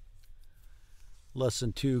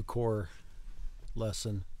lesson 2 core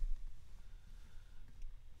lesson.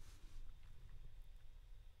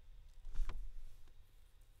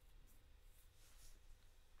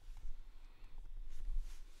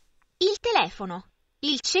 Il telefono,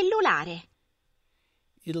 il cellulare.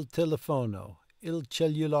 Il telefono, il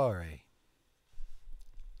cellulare.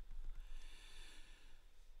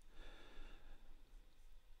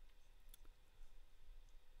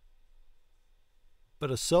 But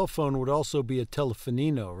a cell phone would also be a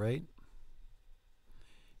telefonino, right?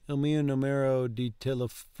 Il mio numero di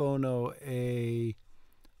telefono è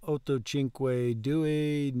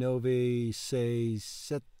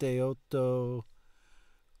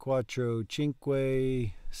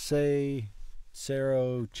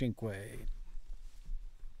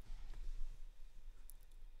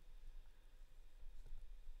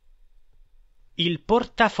Il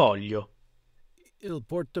portafoglio. Il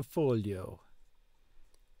portafoglio.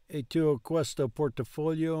 E tu questo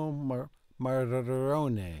portafoglio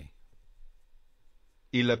marrone.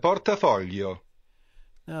 Il portafoglio.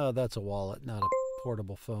 No, that's a wallet, not a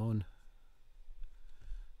portable phone.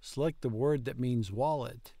 Select the word that means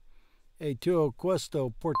wallet. E tu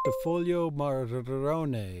questo portafoglio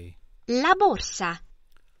marrone. La borsa.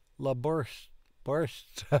 La borsa.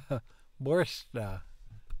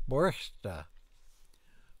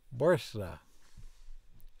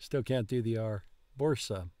 Still can't do the R.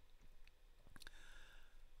 Borsa.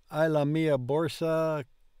 Hai la mia borsa.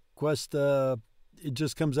 Questa. It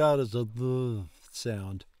just comes out as a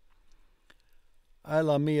sound. Hai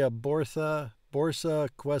la mia borsa. Borsa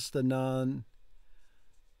questa non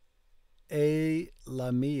è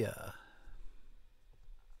la mia.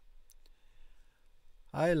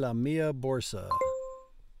 Hai la mia borsa.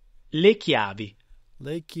 Le chiavi.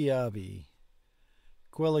 Le chiavi.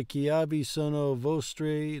 Quelle chiavi sono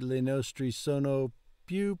vostre, le nostre sono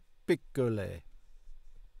più piccole.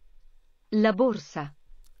 La borsa.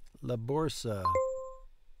 La borsa.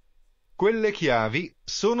 Quelle chiavi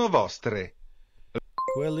sono vostre.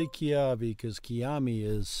 Quelle chiavi, because chiami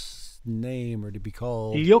is name or to be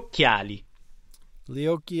called. Gli occhiali. Gli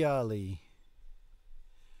occhiali.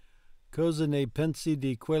 Cosa ne pensi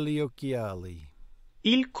di quegli occhiali?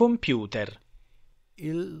 Il computer.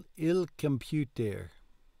 Il computer.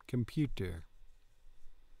 Computer.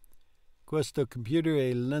 Questo computer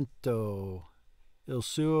è lento. Il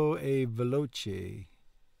suo è veloce.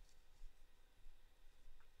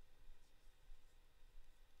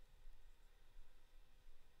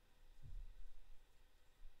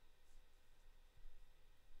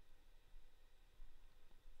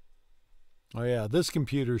 Oh yeah, this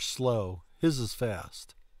computer's slow. His is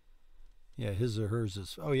fast. Yeah, his or hers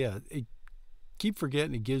is. Oh yeah, keep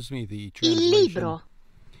forgetting it gives me the translation. Il libro.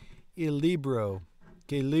 Il libro.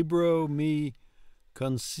 Che libro mi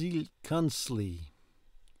consigli.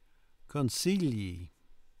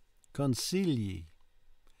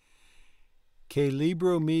 Che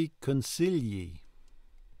libro mi consigli.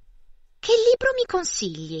 Che libro mi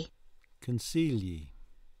consigli? Consigli.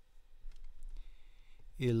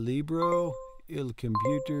 Il libro, il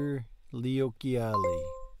computer, gli occhiali.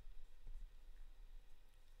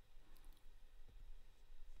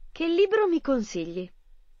 Che libro mi consigli?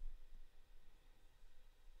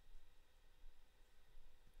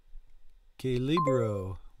 Que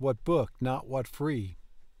libro? What book, not what free.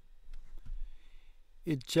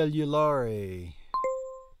 Il cellulare.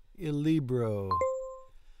 Il libro.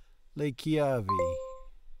 Le chiavi.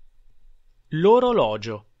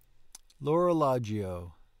 L'orologio.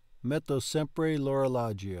 L'orologio. Metto sempre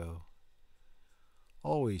l'orologio.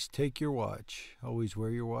 Always take your watch. Always wear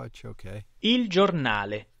your watch, okay. Il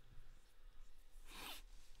giornale.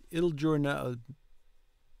 Il giornale.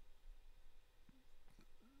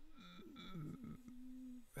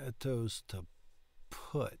 Metto's to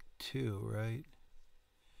put too, right?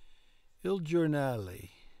 Il giornale.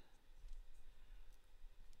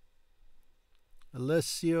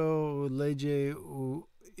 Alessio legge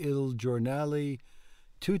il giornale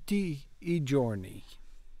tutti I giorni.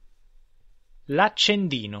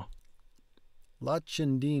 L'accendino.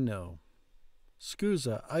 L'accendino.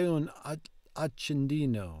 Scusa, hai un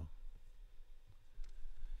accendino.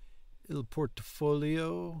 Il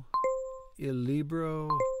portafoglio, il libro,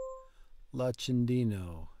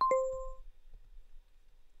 l'accendino.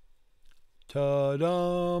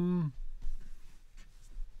 Ta-dam!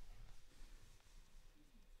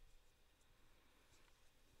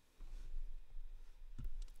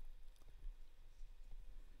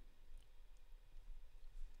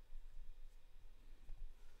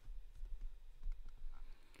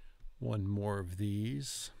 One more of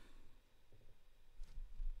these.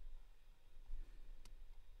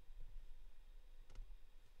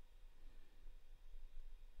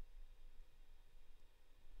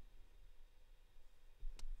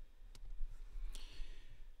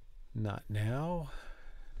 Not now.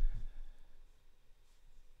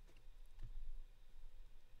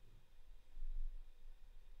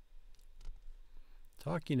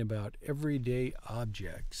 Talking about everyday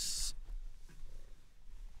objects.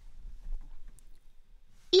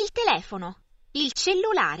 Il telefono. Il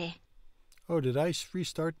cellulare. Oh, did I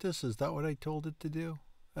restart this? Is that what I told it to do?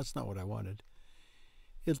 That's not what I wanted.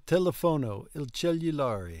 Il telefono, il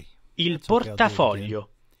cellulare. Il portafoglio.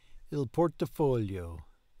 Il portafoglio.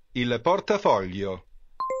 Il portafoglio.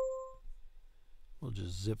 We'll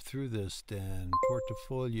just zip through this then.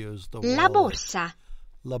 Portafoglio's the La wallet. borsa.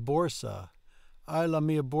 La borsa. Hai la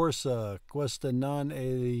mia borsa. Questa non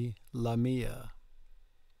è la mia.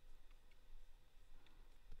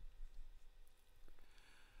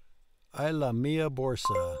 Hai la mia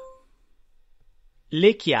borsa.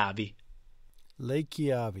 Le chiavi. Le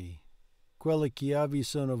chiavi. Quelle chiavi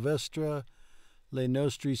sono vostre, le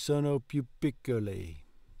nostre sono più piccole.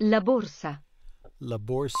 La borsa. La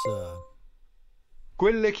borsa.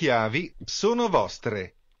 Quelle chiavi sono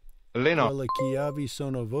vostre. Le no. Quelle chiavi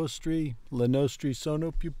sono vostre, le nostre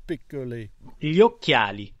sono più piccole. Gli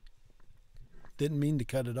occhiali. Didn't mean to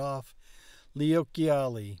cut it off. Gli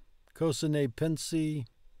occhiali. Cosa ne pensi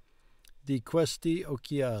di questi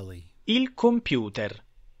occhiali? Il computer.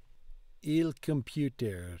 Il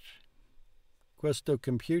computer. Questo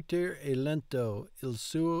computer è lento, il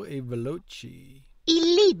suo è veloce.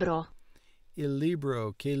 Il libro. Il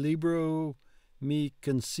libro. Che libro mi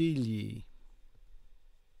consigli?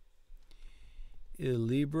 Il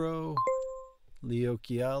libro, gli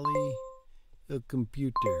occhiali, il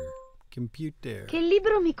computer. Computer. Che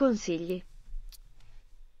libro mi consigli?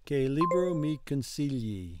 Che libro mi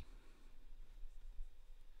consigli?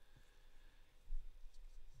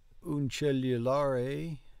 Un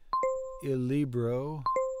cellulare, il libro,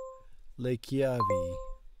 le chiavi.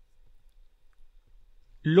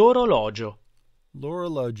 L'orologio.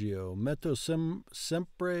 L'orologio. Metto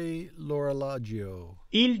sempre l'orologio.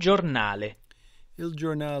 Il giornale. Il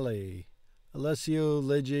giornale. Alessio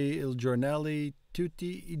legge il giornale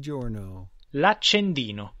tutti I giorni.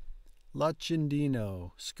 L'accendino.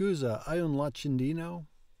 L'accendino. Scusa, hai un l'accendino?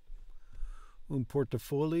 Un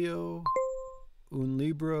portafoglio? Un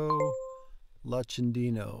libro?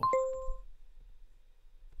 L'accendino.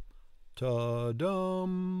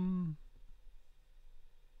 Ta-dum!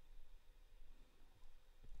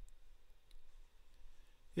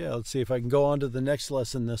 Yeah, let's see if I can go on to the next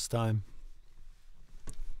lesson this time.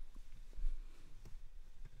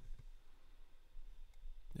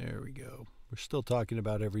 There we go. We're still talking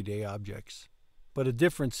about everyday objects, but a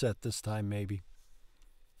different set this time, maybe.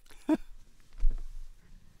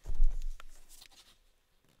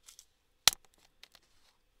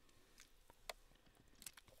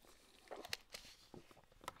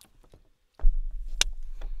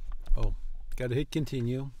 Oh, gotta hit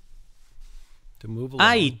continue to move along.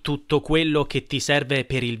 Hai tutto quello che ti serve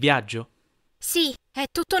per il viaggio? Sì, è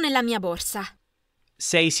tutto nella mia borsa.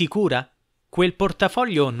 Sei sicura? Quel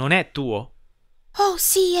portafoglio non è tuo? Oh,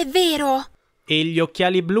 sì, è vero! E gli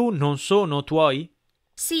occhiali blu non sono tuoi?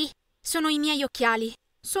 Sì, sono i miei occhiali.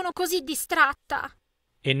 sono così distratta.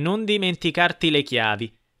 E non dimenticarti le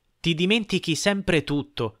chiavi. Ti dimentichi sempre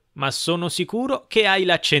tutto, ma sono sicuro che hai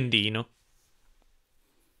l'accendino.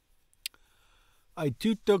 Hai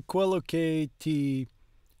tutto quello che ti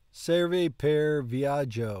serve per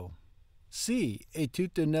viaggio. Sì, è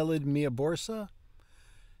tutto nella mia borsa?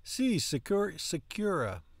 Sì, sicura. Sei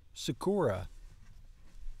sicura.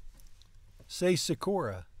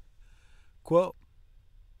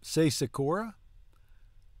 Sei sicura?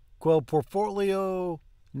 Quel portfolio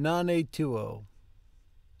non è tuo.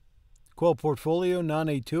 Quel portfolio non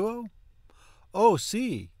è tuo? Oh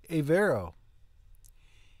sì, è vero.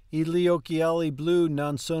 E gli occhiali blu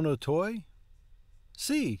non sono tuoi?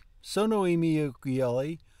 Sì, sono I miei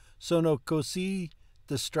occhiali. Sono così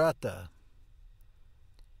distratta.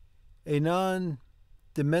 E non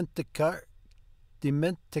dimenticarti.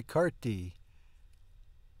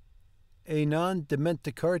 E non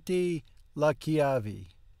dimenticarti la chiave.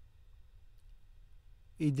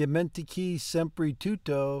 E dimentichi sempre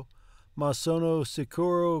tutto, ma sono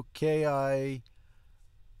sicuro che hai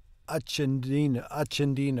accendino.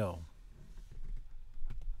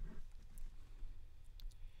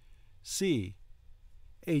 Sì,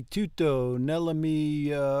 è tutto nella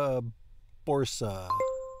mia borsa.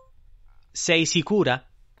 Sei sicura?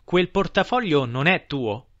 Quel portafoglio non è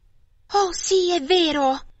tuo. Oh sì, è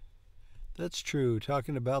vero. That's true,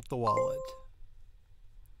 talking about the wallet.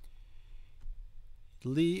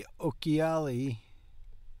 Gli occhiali.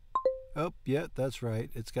 Oh, yeah, that's right.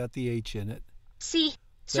 It's got the H in it. Sì,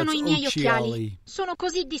 sono That's I miei occhiali. occhiali. Sono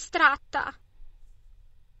così distratta.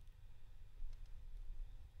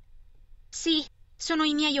 Sì, sono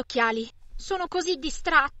I miei occhiali. Sono così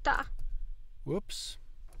distratta. Whoops.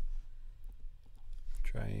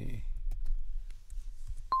 Try.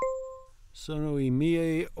 Sono I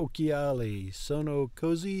miei occhiali. Sono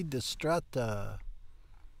così distratta.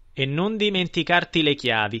 E non dimenticarti le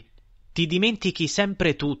chiavi. Ti dimentichi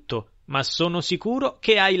sempre tutto, ma sono sicuro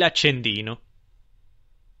che hai l'accendino.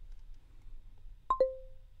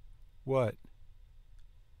 What?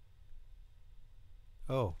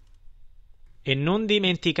 Oh. E non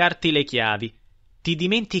dimenticarti le chiavi. Ti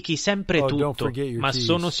dimentichi sempre Oh, don't tutto, forget your ma keys.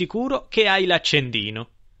 sono sicuro che hai l'accendino.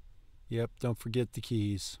 Yep, don't forget the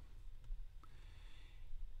keys.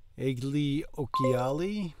 E gli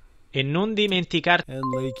occhiali. E non dimenticarti... And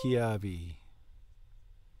le chiavi.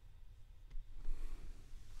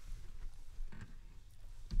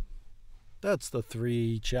 That's the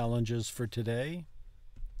 3 challenges for today.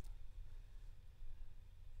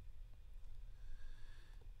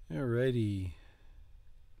 Alrighty.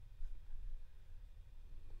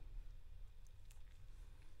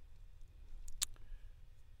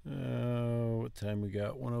 What time we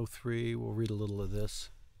got? 1:03. We'll read a little of this.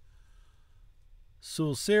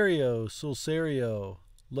 Sul serio,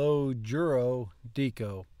 lo giuro,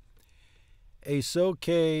 dico. E so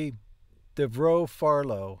che dovrò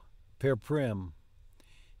farlo per prim.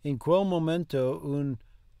 In quel momento un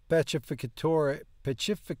pacificatore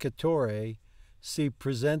si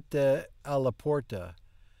presenta alla porta,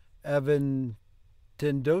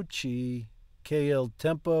 avvertendoci che il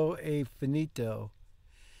tempo è finito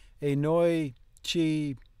e noi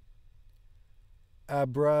ci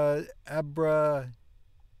abbracciamo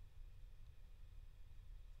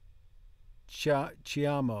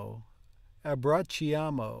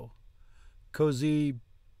così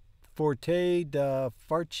forte da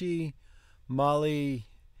farci male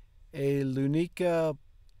è l'unica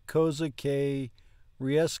cosa che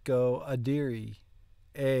riesco a dire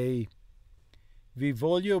e vi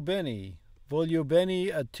voglio bene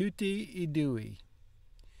a tutti e due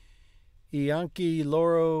e anche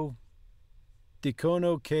loro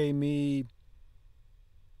dicono che mi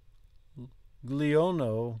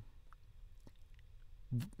gliono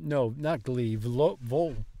no, not glee,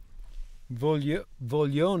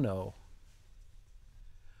 vogliono.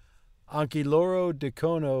 Anche loro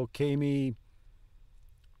dicono che mi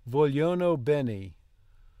vogliono bene.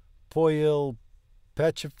 Poi il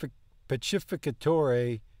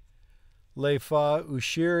pacificatore le fa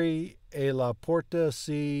uscire e la porta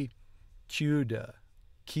si chiude.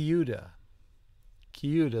 Chiude.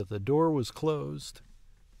 The door was closed.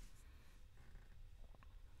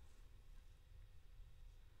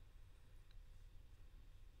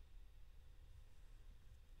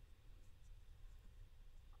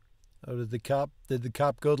 Oh, did the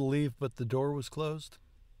cop go to leave but the door was closed?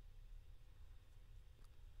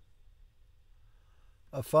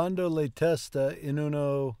 Affondo le testa in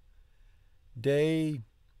uno dei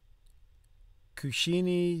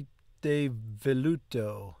cuscini de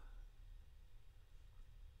velluto,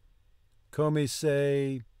 come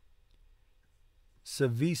se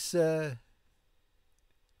Savisa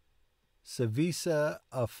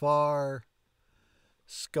Afar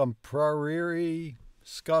Scompariri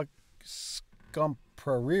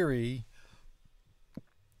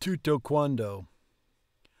Tutto Quando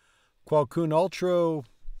Qualcun altro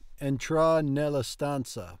entra nella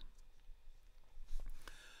stanza.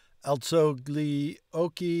 Alzo gli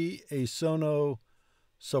occhi e sono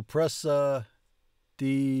soppressa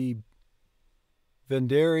di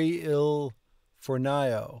vendere il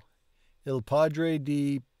fornaio. Il padre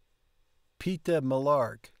di Peter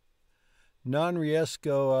Malark. Non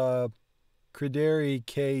riesco a credere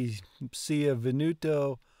che sia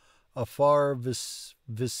venuto a far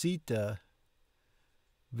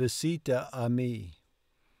visita a me.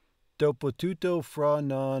 Dopotutto fra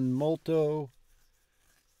non molto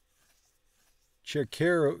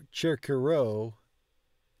cercherò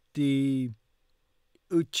di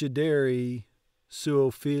uccidere suo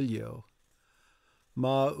figlio,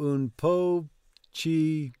 ma un po'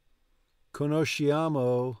 ci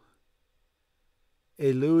conosciamo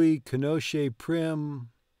e lui conosce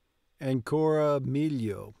ancora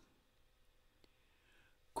meglio.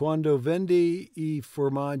 Quando vendi I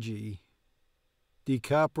formaggi di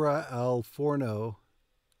capra al forno,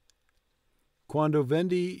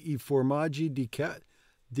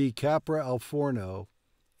 di capra al forno,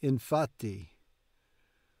 infatti,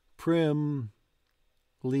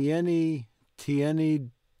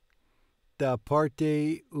 tieni da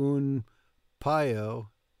parte un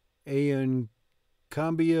paio e in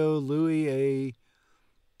cambio lui è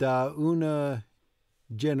da una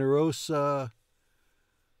generosa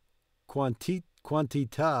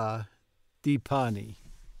quantità di pani.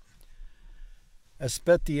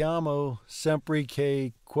 Aspettiamo sempre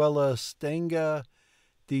che quella stenga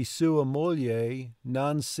di sua moglie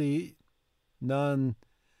non sia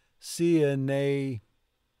nei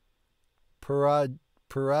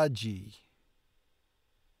paraggi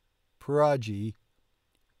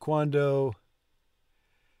quando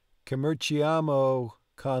commerciamo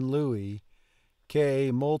con lui, che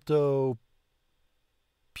è molto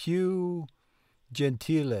più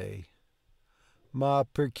gentile, ma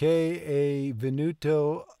perché è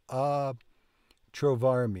venuto a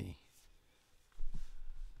trovarmi.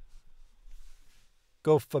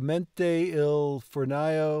 Goffamente il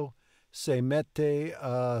fornaio si mette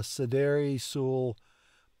a sedere sul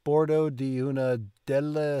bordo di una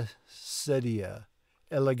delle sedie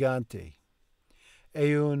elegante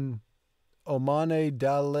e un omone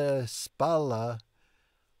dalle spalla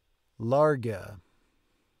larga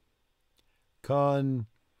con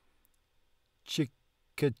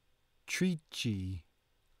cicatrici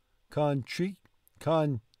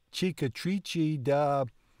da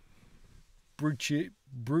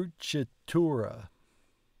bruciatura.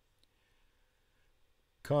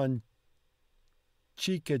 Con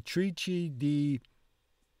cicatrici di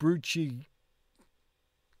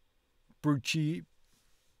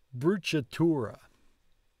bruciatura.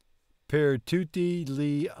 Per tutti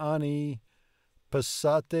gli anni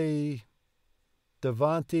passati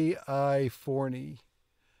davanti ai forni,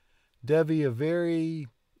 devi avere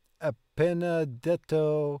appena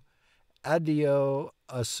detto addio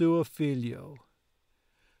a suo figlio.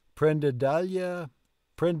 Prenda dalla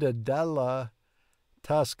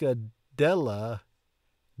tasca della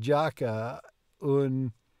giacca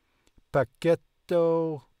un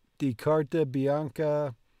pacchetto di carta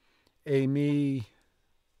bianca e mi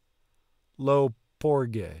lo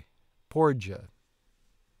porge.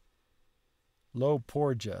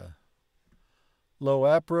 Lo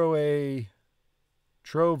apro e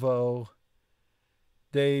trovo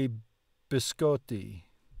dei biscotti.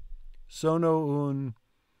 Sono un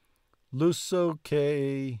lusso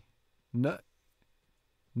che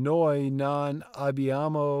noi non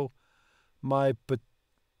abbiamo mai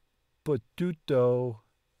potuto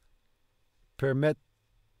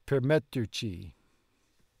permetterci.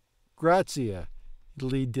 Grazie,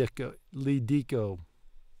 gli dico.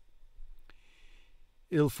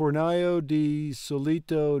 Il fornaio di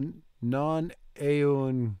solito non è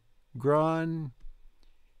un gran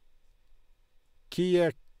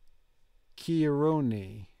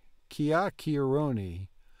chiacchierone,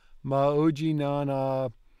 ma oggi non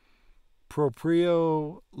ha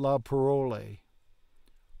proprio la parola.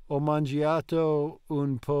 Ho mangiato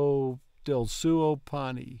un po' del suo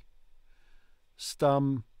pane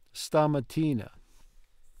stamattina.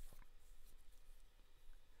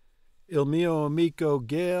 Il mio amico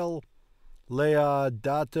Gail le ha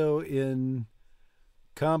dato in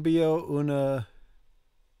cambio una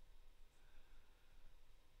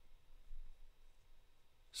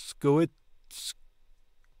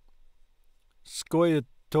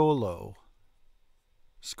scoiattolo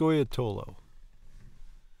scoiattolo.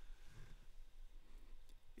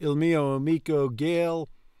 Il mio amico Gail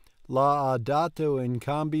l'ha dato in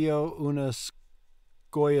cambio una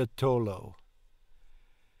scoiattolo.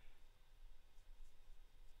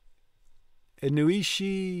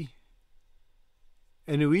 Enuisci,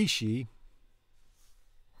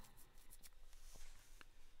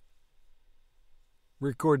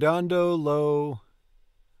 ricordando lo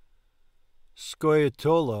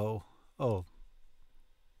scoiattolo. Oh.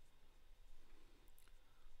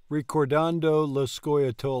 Ricordando lo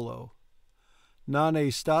scoiattolo. Non è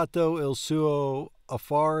stato il suo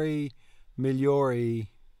affari migliori.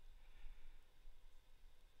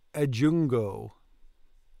 Aggiungo.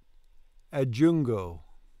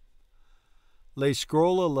 Le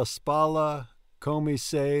scrolla la spalla come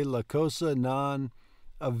se la cosa non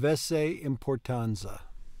avesse importanza.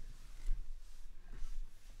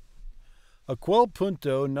 A quel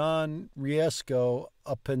punto non riesco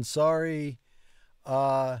a pensare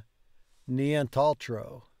a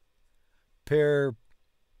nient'altro.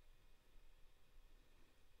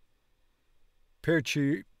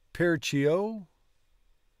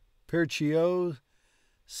 Perciò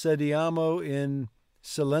sediamo in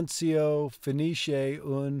silenzio, finisce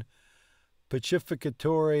un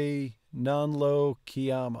pacificatore non lo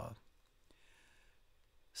chiama.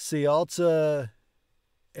 Si alza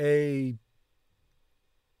e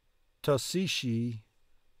tossisci,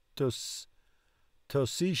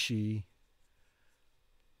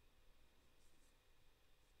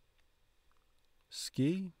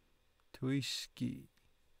 ski, tuisci.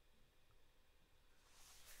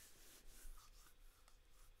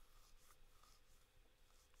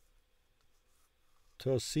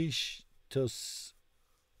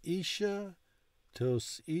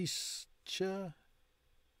 Tosischa,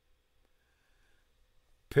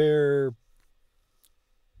 per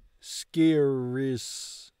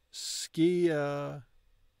schiarirsi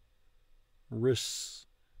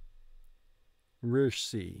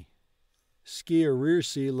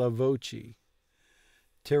la voce.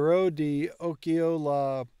 Tero di occhio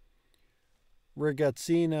la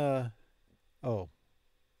ragazzina. Oh.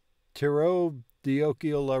 Tero di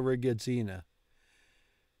occhio la ragazzina.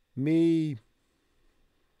 Mi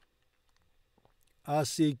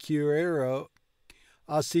assicurerò.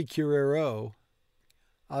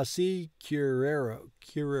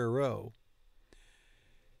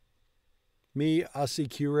 Mi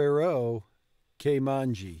assicurerò che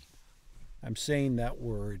mangi. I'm saying that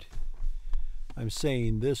word. I'm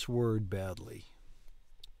saying this word badly.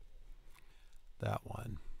 That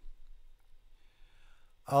one.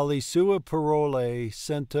 Alle sue parole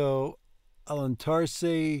sento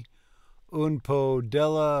allentarsi un po'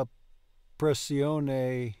 della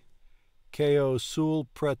pressione che ho sul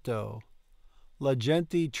petto. La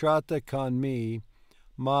gente tratta con me,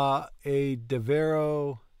 ma è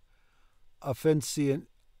davvero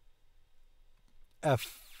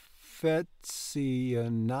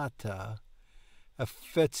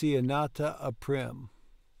affezionata a prim.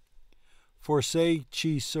 Forse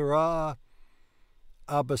ci sarà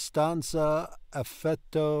abbastanza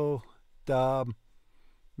affetto da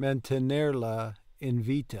mantenerla in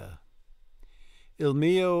vita. Il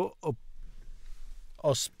mio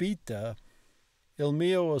ospite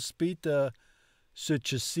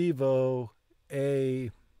successivo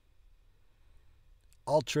è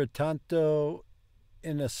altrettanto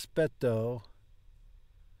inaspetto.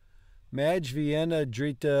 Madge viene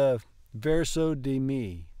dritta verso di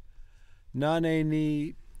me. Non è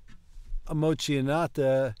né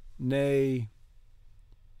emozionata né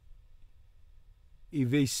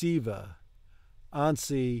evasiva.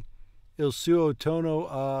 Anzi, il suo tono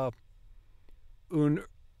ha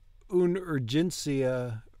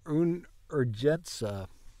un'urgenza.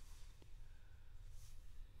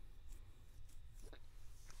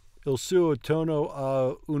 Il suo tono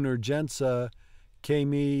ha un'urgenza che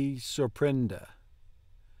mi sorprende.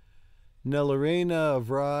 Nell'arena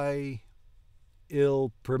avrai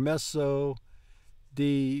il permesso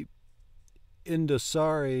di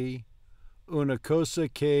indossare una cosa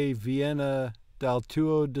che viene dal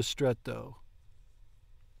tuo distretto.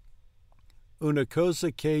 Una cosa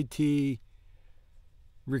che ti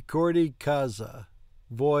ricordi casa.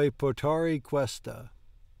 Vuoi portare questa?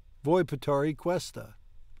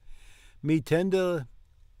 Mi tende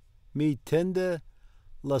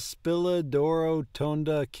la spilla d'oro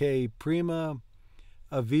tonda che prima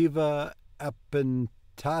aveva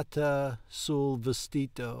appentata sul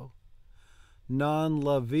vestito. Non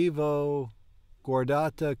l'avevo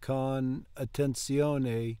guardata con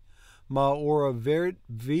attenzione, ma ora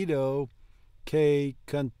vedo che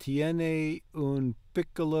contiene un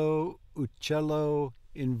piccolo uccello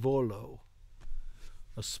in volo,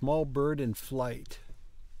 a small bird in flight.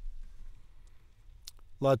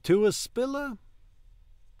 La tua spilla,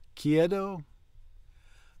 chiedo,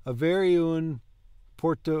 avere un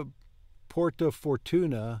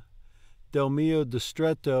portafortuna del mio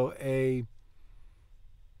distretto è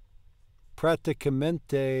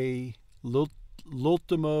praticamente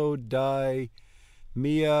l'ultimo dei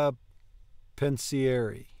miei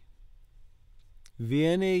pensieri.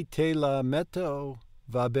 Vieni, te la metto,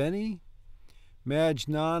 va bene? Madge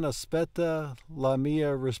non aspetta la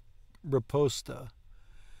mia risposta.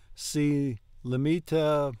 Si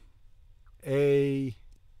limita a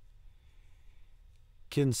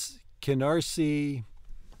chinarsi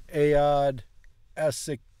ad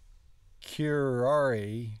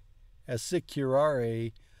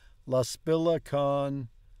assicurare la spilla con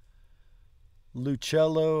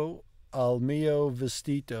l'uccello al mio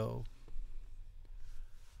vestito.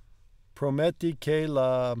 Prometti che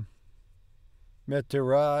la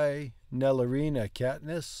metterai nell'arena,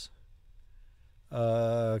 Katniss?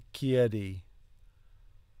 Chiedi.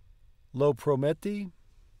 Lo prometti?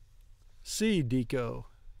 Si, dico.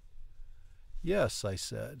 Yes, I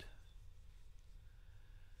said.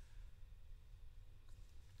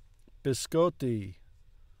 Biscotti.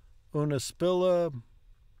 Una spilla.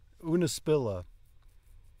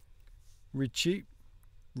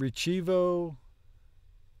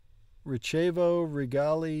 Ricevo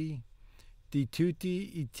regali di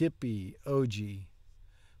tutti I tipi oggi.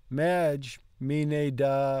 Madge me ne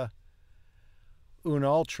dà un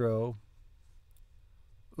altro,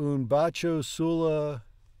 un bacio sulla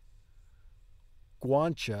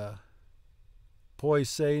guancia, poi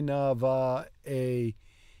se ne va e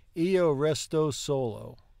io resto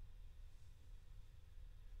solo.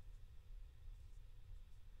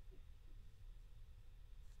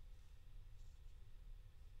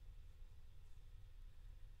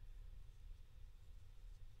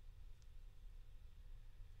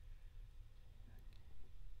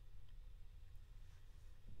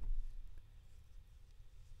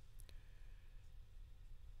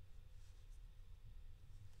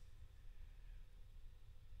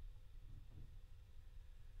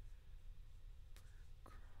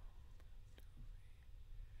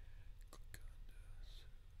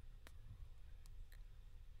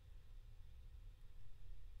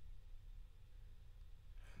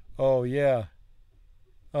 Oh yeah.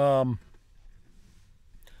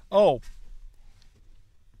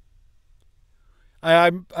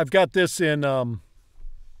 I've got this in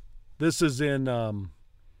this is in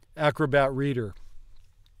Acrobat Reader.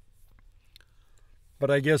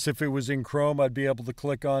 But I guess if it was in Chrome, I'd be able to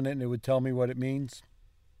click on it and it would tell me what it means.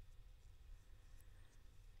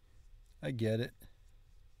 I get it.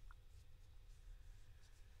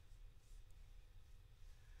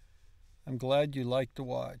 I'm glad you like to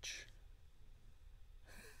watch.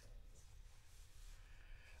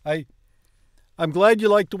 I'm glad you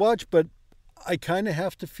like to watch, but I kind of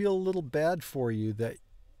have to feel a little bad for you that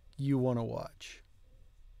you want to watch.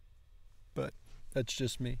 But that's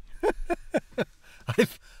just me.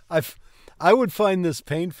 I would find this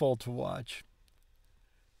painful to watch.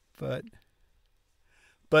 But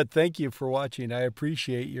thank you for watching. I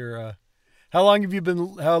appreciate your how long have you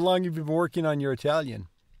been working on your Italian?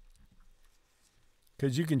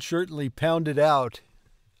 Because you can certainly pound it out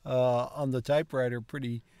on the typewriter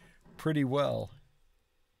pretty well.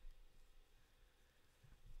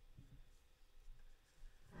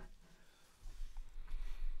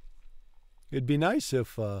 It'd be nice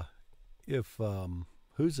if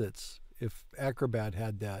Acrobat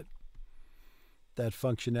had that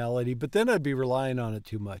functionality, but then I'd be relying on it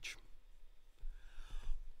too much.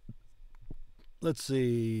 Let's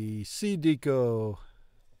see. Si dico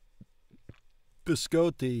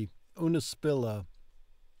biscotti una spilla.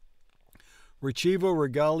 Ricevo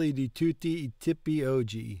regali di tutti I tipi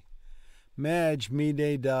oggi. Madge me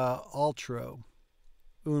ne dà altro.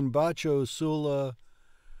 Un bacio sulla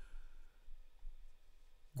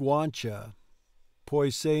guancia. Poi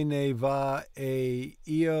se ne va e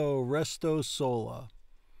io resto sola.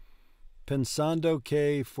 Pensando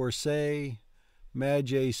che forse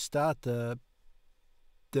Madge è stata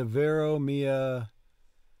davvero mia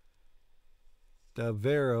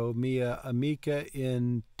amica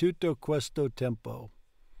in tutto questo tempo.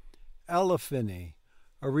 Alla fine,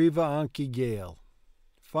 arriva anche Gail.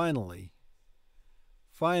 Finally,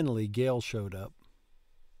 Gail showed up.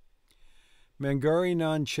 Magari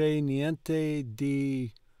non c'è niente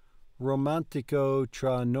di romantico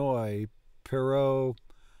tra noi, però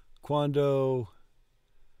quando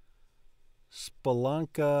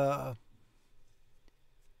spalanca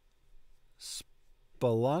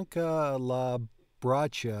la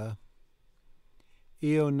braccia,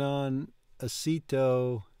 io non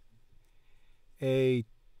accetto e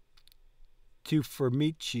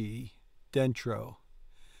tuffarmici dentro.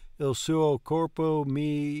 Il suo corpo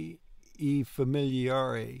mi è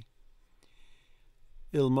familiare.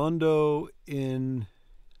 Il mondo in...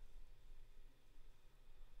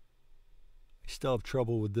 I still have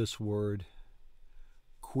trouble with this word.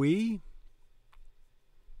 Qui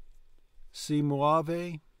si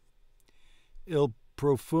muove il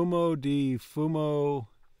profumo di fumo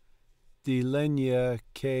di legna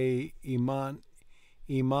che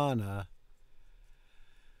emana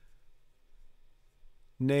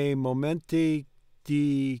nei momenti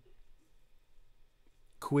di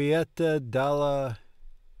quieta dalla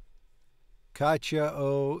caccia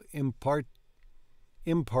ho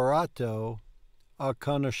imparato a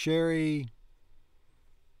conoscere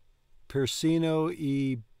persino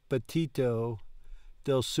il battito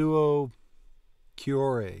del suo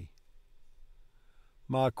cuore.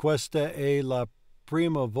 Ma questa è la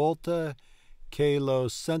prima volta che lo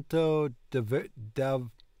sento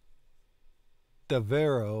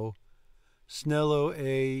davvero snello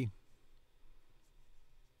e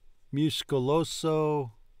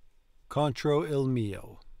muscoloso contro il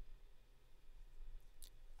mio.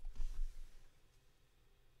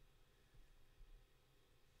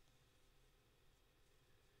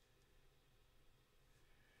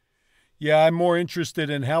 Yeah, I'm more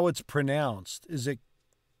interested in how it's pronounced. Is it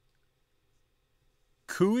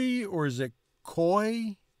kui or is it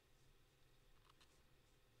koi?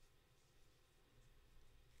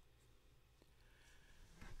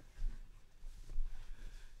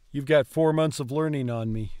 You've got 4 months of learning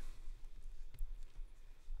on me.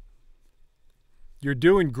 You're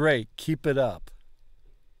doing great. Keep it up.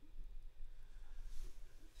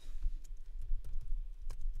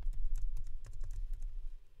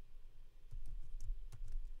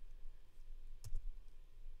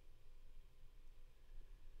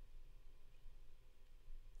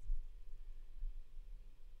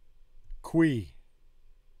 Qui.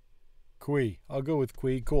 I'll go with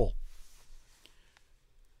qui. Cool.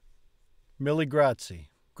 Millie grazie.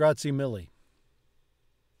 Grazie Millie.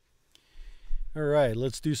 All right,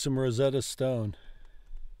 let's do some Rosetta Stone.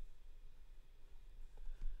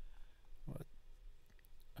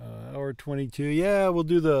 Hour 22. Yeah, we'll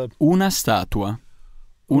do the... Una statua.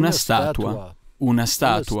 Una statua. Una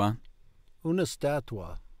statua. Una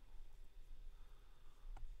statua.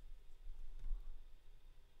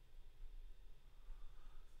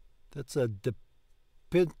 That's a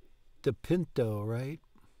dipinto, right?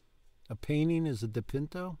 A painting is a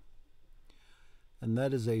dipinto? And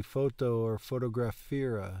that is a photo or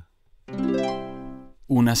fotografia.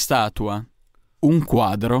 Una statua. Un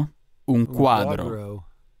quadro. Un quadro.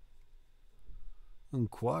 Un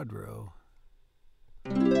quadro.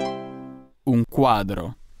 Un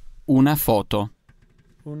quadro. Una foto.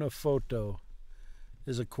 Una foto.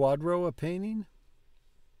 Is a quadro a painting?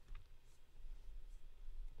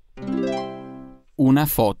 Una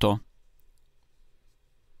foto.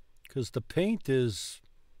 Because the paint is...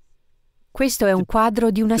 Questo è un quadro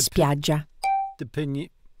di una spiaggia.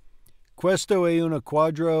 Questo è un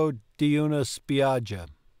quadro di una spiaggia.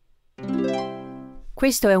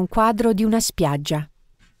 Questo è un quadro di una spiaggia.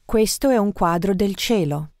 Questo è un quadro del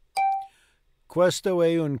cielo. Questo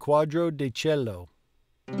è un quadro di cielo.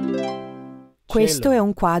 Questo è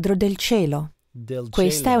un quadro del cielo.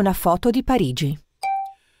 Questa è una foto di Parigi.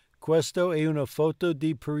 Questo è una foto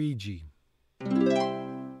di Parigi.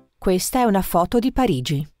 Questa è una foto di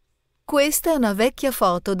Parigi. Questa è una vecchia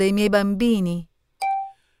foto dei miei bambini.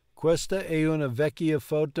 Questa è una vecchia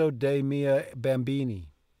foto dei miei bambini.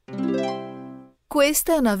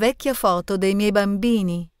 Questa è una vecchia foto dei miei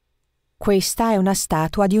bambini. Questa è una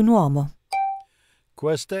statua di un uomo.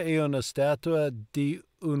 Questa è una statua di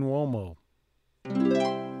un uomo.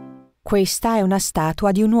 Questa è una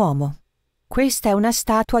statua di un uomo. Questa è una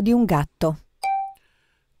statua di un gatto.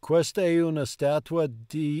 Questa è una statua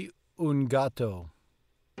di un gatto.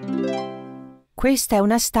 Questa è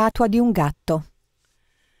una statua di un gatto.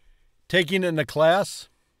 Taking it in a class?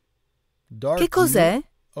 Dark che cos'è?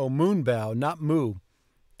 Oh, moonbow, not moo.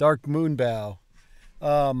 Dark moonbow.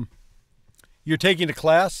 You're taking a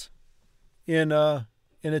class in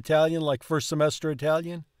Italian, like first semester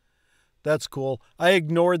Italian? That's cool. I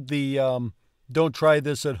ignored the don't try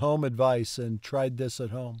this at home advice and tried this at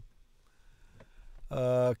home.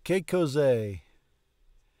 Che cos'è?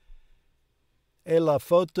 È la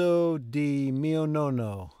foto di mio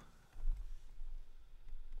nonno.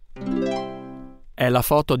 È la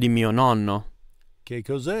foto di mio nonno. Che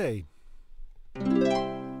cos'è?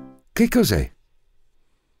 Che cos'è?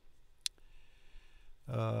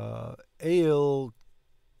 È il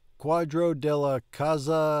quadro della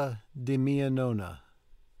casa di mia nonna.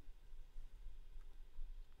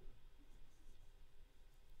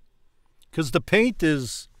 Because the paint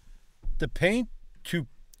to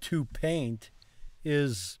paint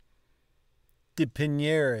is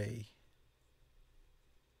dipintiere.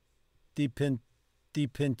 Dipintiere.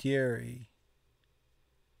 Dipintere.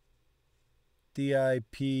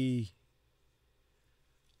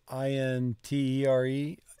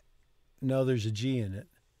 No, there's a G in it.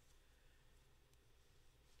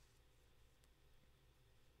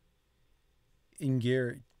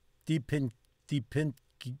 Ingeri.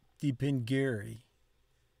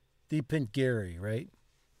 Dipintiere, right?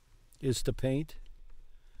 Is to paint.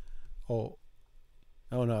 Oh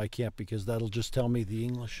no, I can't because that'll just tell me the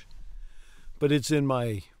English. But it's in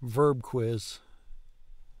my verb quiz.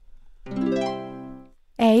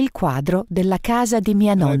 È il quadro della casa di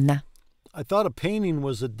mia nonna. I thought a painting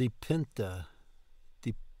was a dipinta.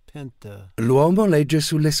 L'uomo legge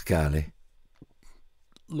sulle scale.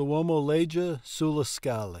 L'uomo legge sulle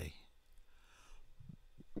scale.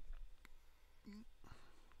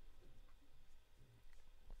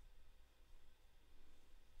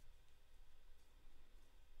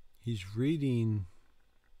 He's reading.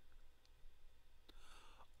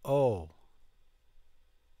 Oh.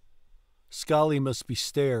 Scali must be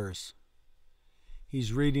stairs.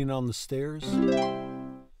 He's reading on the stairs.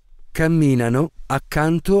 Camminano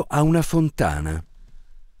accanto a una fontana.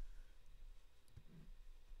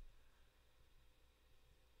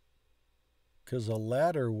 Because a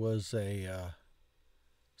ladder was a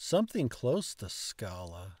something close to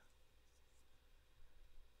Scala.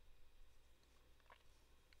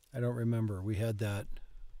 I don't remember. We had that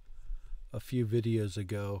a few videos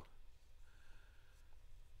ago.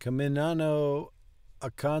 Camminano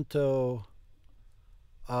accanto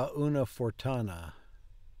a una fontana.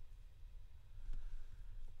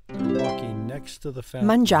 Walking next to the fountain.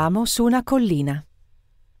 Mangiamo su una collina.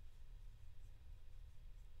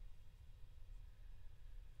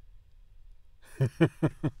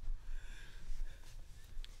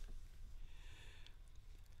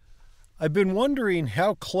 I've been wondering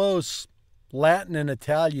how close Latin and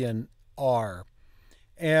Italian are.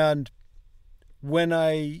 And when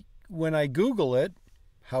I Google it,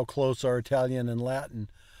 how close are Italian and Latin,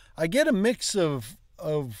 I get a mix of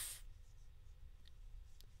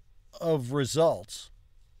results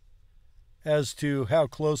as to how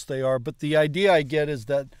close they are. But the idea I get is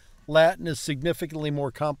that Latin is significantly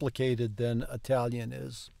more complicated than Italian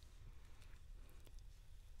is.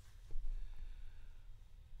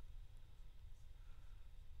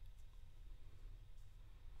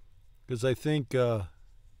 Because I think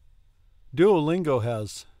Duolingo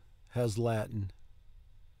has Latin,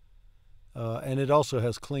 and it also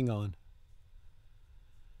has Klingon.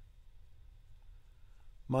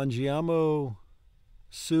 Mangiamo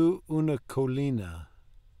su una collina.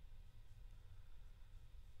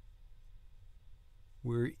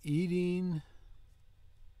 We're eating.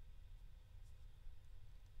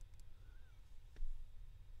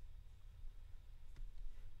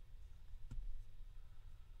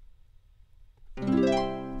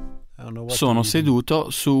 Sono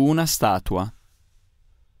seduto su una statua.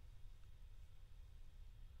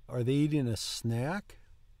 Are they eating a snack?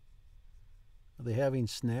 Are they having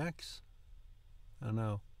snacks? I don't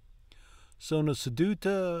know. Sono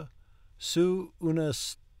seduta su una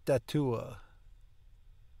statua.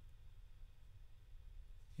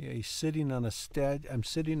 Yeah, he's sitting on a I'm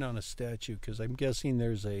sitting on a statue because I'm guessing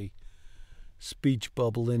there's a speech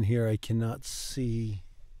bubble in here I cannot see.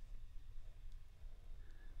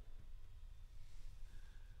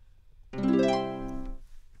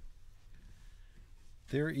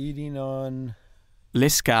 They're eating on. Le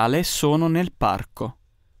scale sono nel parco.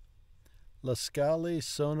 Le scale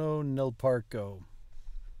sono nel parco.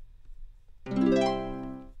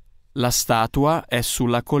 La statua è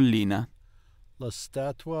sulla collina. La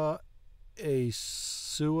statua è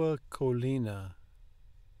sulla collina.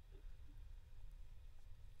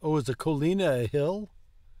 Oh, is a collina a hill?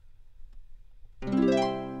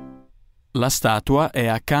 La statua è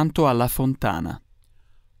accanto alla fontana.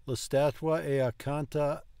 La statua è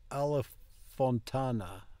accanto alla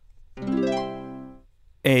fontana.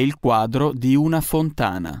 È il quadro di una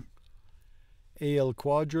fontana. È il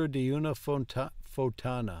quadro di una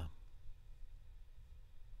fontana.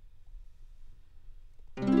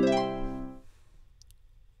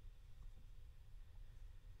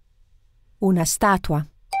 Una statua.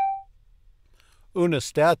 Una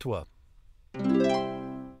statua.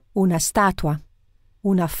 Una statua.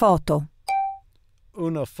 Una foto.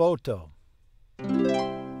 Una foto.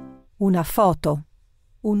 Una foto.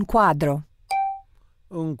 Un quadro.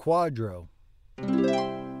 Un quadro.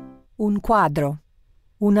 Un quadro.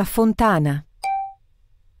 Una fontana.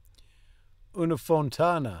 Una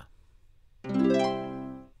fontana.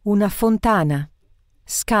 Una fontana.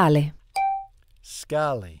 Scale.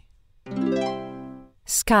 Scale.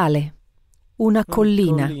 Scale. Una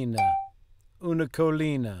collina. Una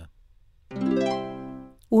collina.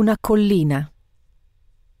 Una collina.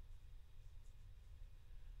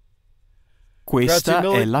 Questa Grazie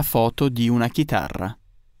mille. è la foto di una chitarra.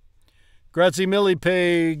 Grazie mille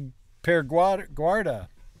per guarda.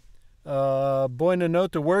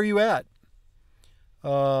 Buonanotte. Where are you at?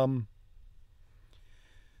 I'm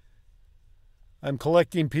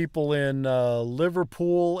collecting people in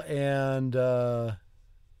Liverpool and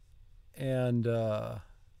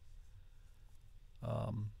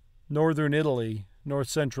northern Italy, north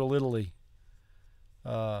central Italy.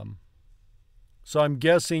 So I'm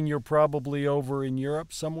guessing you're probably over in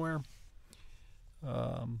Europe somewhere.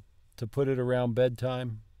 To put it around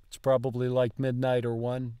bedtime, it's probably like midnight or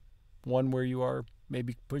one where you are,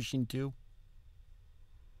 maybe pushing 2.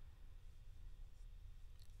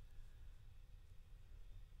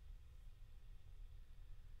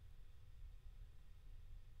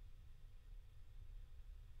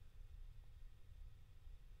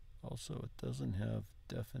 Also, it doesn't have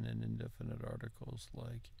definite and indefinite articles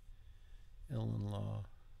like ill-in-law.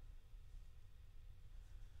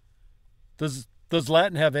 Does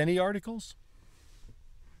Latin have any articles?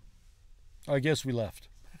 I guess we left.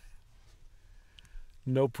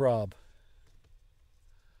 No prob.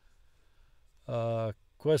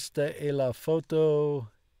 Questa è la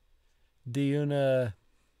foto di una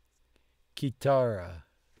chitarra.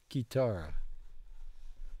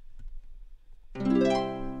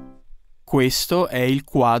 Questo è il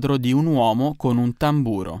quadro di un uomo con un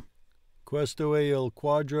tamburo. Questo è il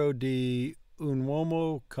quadro di un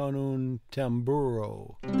uomo con un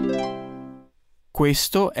tamburo.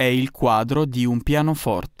 Questo è il quadro di un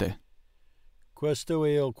pianoforte. Questo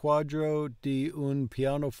è il quadro di un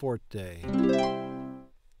pianoforte.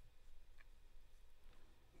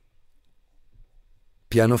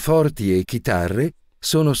 Pianoforti e chitarre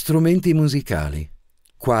sono strumenti musicali.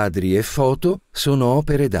 Quadri e foto sono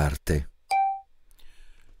opere d'arte.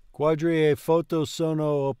 Quadri e foto sono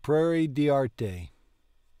opere di arte.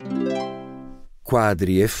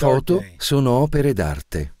 Quadri e foto D'arte. sono opere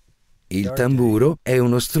d'arte. Il D'arte. tamburo è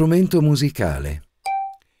uno strumento musicale.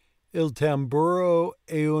 Il tamburo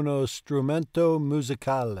è uno strumento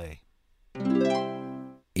musicale.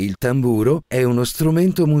 Il tamburo è uno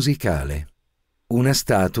strumento musicale. Una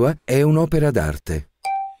statua è un'opera d'arte.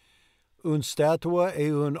 Un statua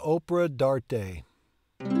è un'opera d'arte.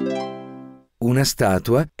 Una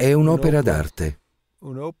statua è un'opera d'arte.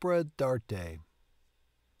 Un'opera d'arte.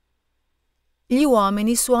 Gli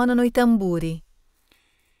uomini suonano i tamburi.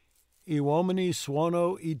 Gli uomini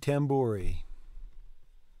suonano i tamburi.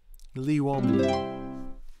 Gli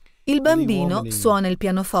uomini. Il bambino uomini. suona il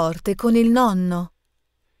pianoforte con il nonno.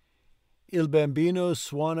 Il bambino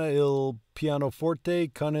suona il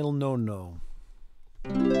pianoforte con il nonno.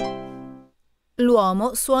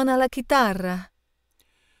 L'uomo suona la chitarra.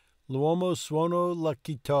 L'uomo suona la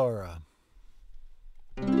chitarra.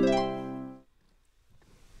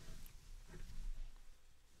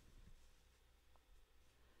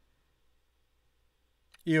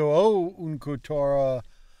 Io ho un chitarra,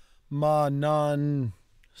 ma non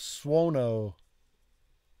suono.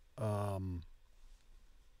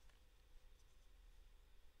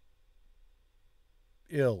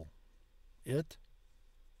 It?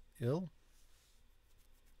 Ill?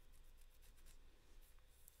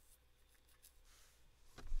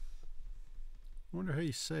 I wonder how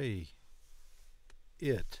you say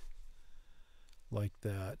it like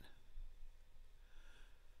that.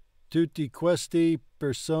 Tutti questi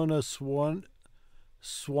persone suonano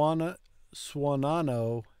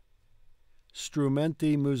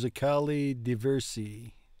strumenti musicali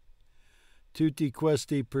diversi. Tutti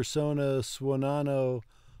questi persone suonano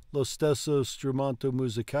lo stesso strumento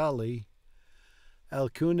musicale.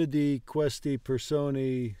 Alcune di queste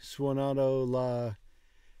persone suonano la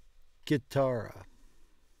chitarra.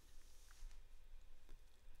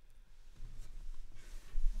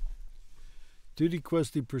 Tutti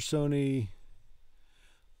queste persone,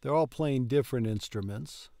 they're all playing different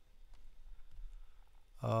instruments.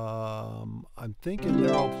 I'm thinking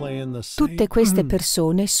they're all playing the same. Tutte queste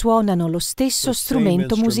persone suonano lo stesso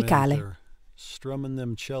strumento musicale. They're strumming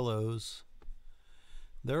them cellos.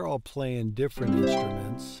 They're all playing different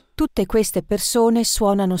instruments. Tutte queste persone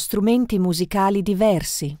suonano strumenti musicali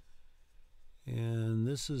diversi. And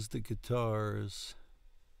this is the guitars.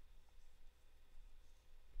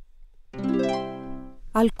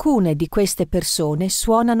 Alcune di queste persone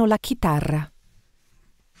suonano la chitarra.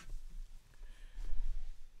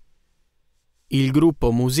 Il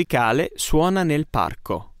gruppo musicale suona nel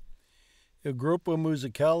parco. Il gruppo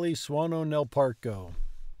musicale suona nel parco.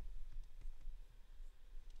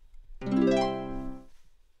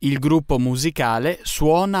 Il gruppo musicale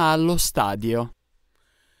suona allo stadio.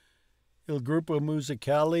 Il gruppo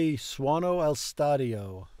musicale suona al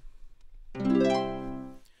stadio.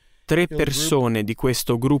 3 persone di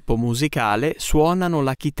questo gruppo musicale suonano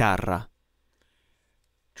la chitarra.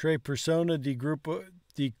 3 persone di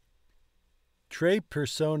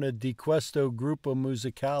questo gruppo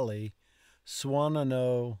musicale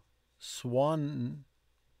suonano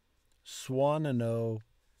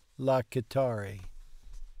la chitarra.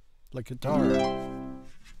 La chitarra.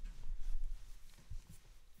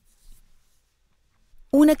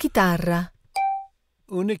 Una chitarra.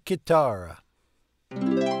 Una chitarra.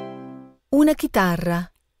 Una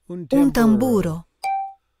chitarra. Un tamburo.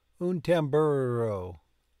 Un tamburo.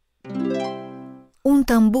 Un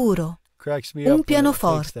tamburo. Cracks me up. Un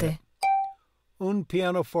pianoforte. Un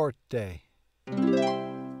pianoforte.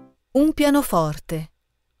 Un pianoforte.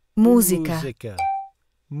 Musica. Musica.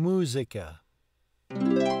 Musica.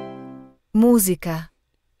 Musica.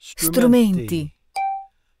 Strumenti.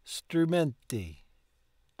 Strumenti.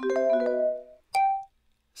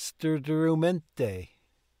 Strumenti.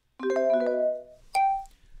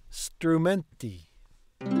 Strumenti.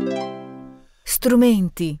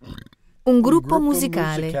 Strumenti. Un gruppo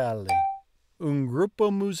musicale. Un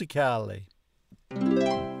gruppo musicale.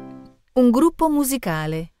 Un gruppo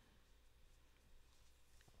musicale.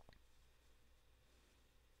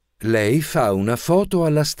 Lei fa una foto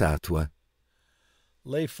alla statua.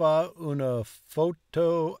 Lei fa una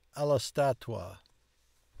foto alla statua.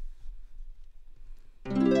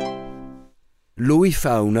 Lui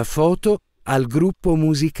fa una foto al gruppo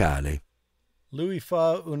musicale. Lui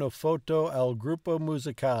fa una foto al gruppo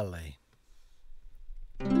musicale.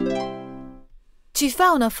 Ci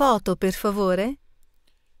fa una foto, per favore?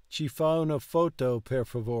 Ci fa una foto, per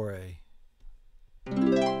favore.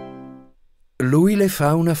 Lui le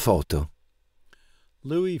fa una foto.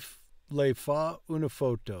 Lui le fa una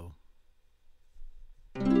foto.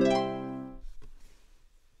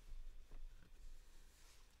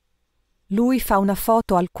 Lui fa una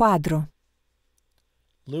foto al quadro.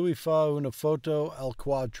 Lui fa una foto al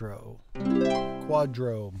quadro.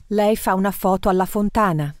 Quadro. Lei fa una foto alla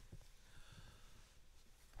fontana.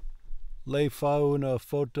 Lei fa una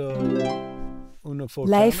foto. Una foto.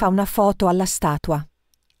 Lei fa una foto alla statua.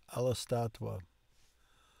 Alla statua.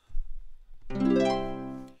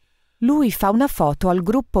 Lui fa una foto al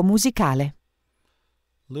gruppo musicale.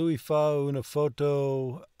 Lui fa una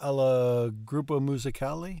foto al gruppo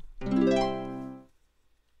musicale.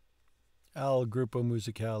 Al gruppo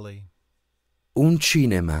musicale. Un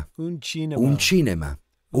cinema. Un cinema. Un cinema.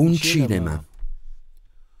 Un cinema.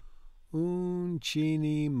 Un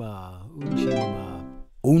cinema. Un cinema.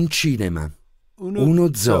 Un cinema.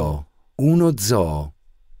 Uno zoo. Uno zoo.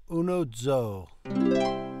 Uno zoo.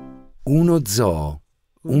 Uno zoo.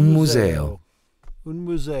 Un museo. Un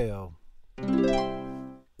museo.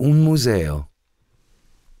 Un museo.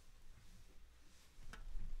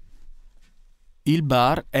 Il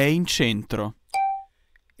bar è in centro.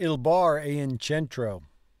 Il bar è in centro.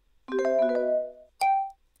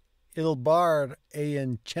 Il bar è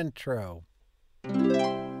in centro.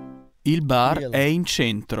 Il bar è in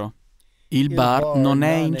centro. Il bar non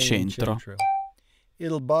è in centro.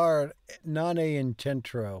 Il bar non è in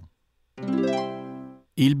centro.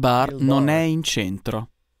 Il bar non è in centro.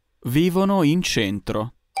 Vivono in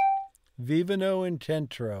centro. Vivono in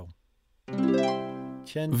centro.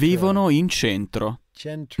 Vivono in centro.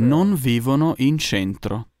 Non vivono in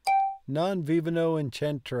centro. Non vivono in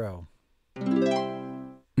centro.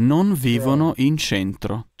 Non vivono in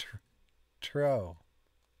centro.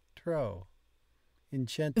 In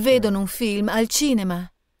centro. Vedono un film al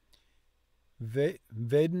cinema.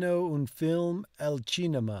 Vedono un film al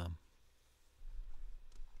cinema.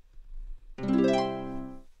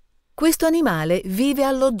 Questo animale vive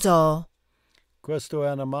allo zoo. Questo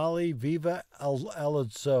animale vive allo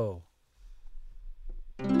zoo.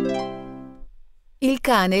 Il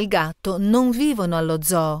cane e il gatto non vivono allo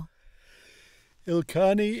zoo. Il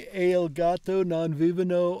cane e il gatto non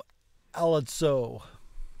vivono allo zoo.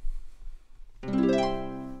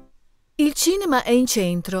 Il cinema è in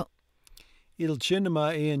centro. Il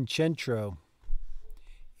cinema è in centro.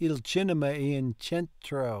 Il cinema è in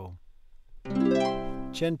centro.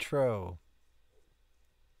 Centro.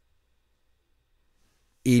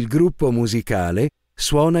 Il gruppo musicale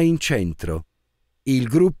suona in centro. Il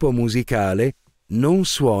gruppo musicale non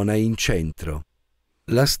suona in centro.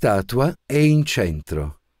 La statua è in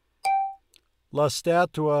centro. La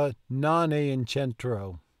statua non è in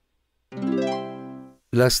centro.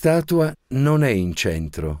 La statua non è in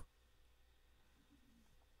centro.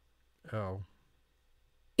 Oh.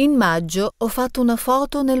 In maggio ho fatto una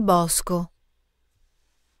foto nel bosco.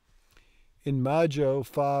 In maggio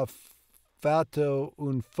fa fatto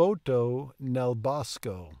un foto nel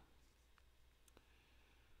bosco.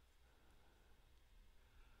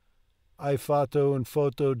 Hai fatto un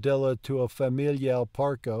foto della tua famiglia al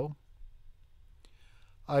parco.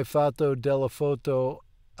 Hai fatto della foto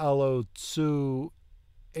allo zoo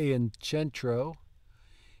e in centro.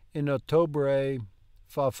 In ottobre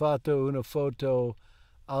fa fatto una foto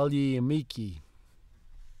agli amici.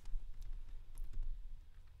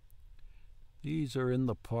 These are in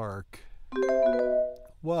the park.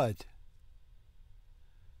 What?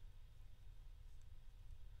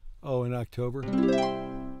 Oh, in October?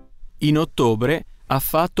 In ottobre ha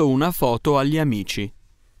fatto una foto agli amici.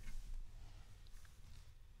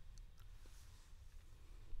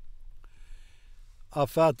 Ha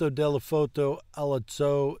fatto delle foto allo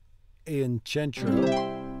zoo e in centro.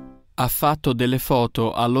 Ha fatto delle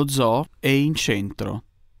foto allo zoo e in centro.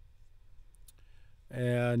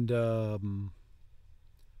 And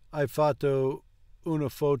hai fatto una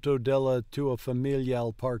foto della tua famiglia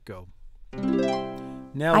al parco.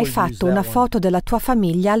 Now Hai we use fatto that una one. foto della tua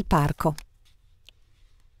famiglia al parco.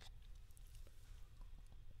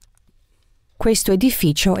 Questo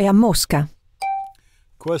edificio è a Mosca.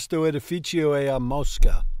 Questo edificio è a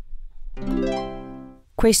Mosca.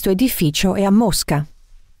 Questo edificio è a Mosca.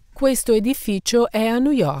 Questo edificio è a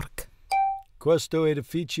New York. Questo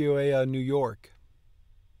edificio è a New York.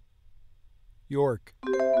 York.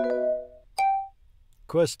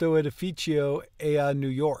 Questo edificio è a New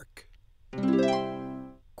York.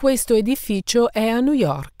 Questo edificio è a New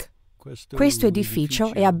York. Questo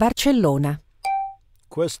edificio è a Barcellona.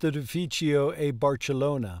 Questo edificio è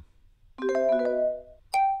Barcellona.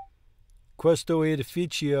 Questo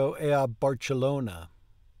edificio è a Barcellona.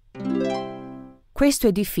 Questo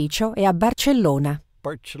edificio è a Barcellona.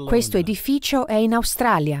 Barcellona. Questo edificio è in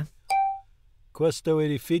Australia. Questo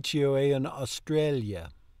edificio è in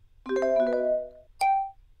Australia.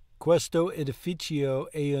 Questo edificio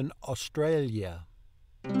è in Australia.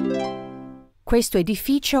 Questo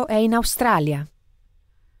edificio è in Australia.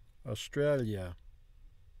 Australia.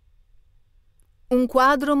 Un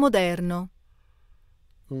quadro moderno.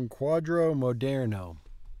 Un quadro moderno.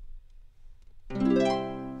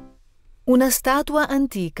 Una statua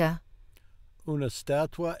antica. Una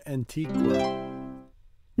statua antica.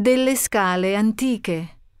 Delle scale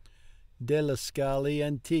antiche. Delle scale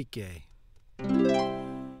antiche.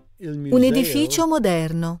 Il museo. Un edificio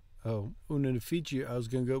moderno. Oh, un edificio. I was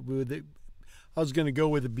going to go with it. I was going to go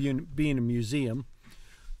with it being a museum,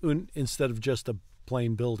 instead of just a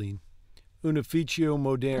plain building. Un edificio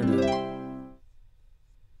moderno.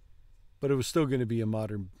 But it was still going to be a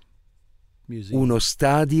modern museum. Uno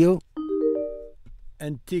stadio.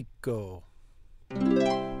 Antico.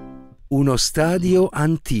 Uno stadio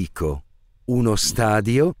antico. Uno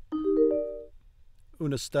stadio.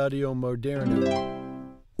 Uno stadio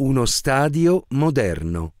moderno. Uno stadio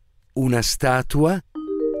moderno. Una statua.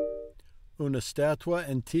 Una statua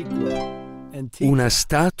antiqua. Antica. Una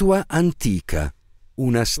statua antica.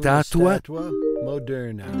 Una statua. Una statua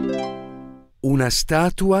moderna. Una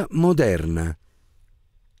statua moderna.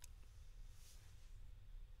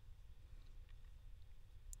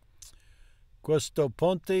 Questo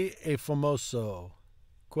ponte è famoso.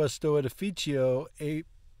 Questo edificio è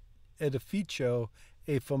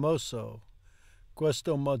famoso.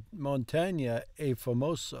 Questa montagna è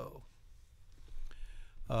famoso.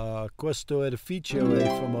 Questo edificio è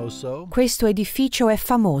famoso. Questo edificio è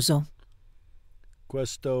famoso.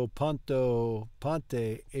 Questo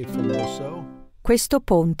ponte è famoso. Questo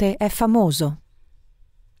ponte è famoso.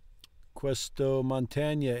 Questa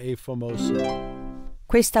montagna è famoso.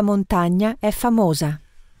 Questa montagna è famosa.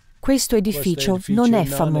 Questo edificio non è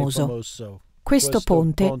famoso. Questo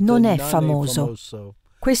ponte non è famoso.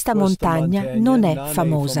 Questa montagna non è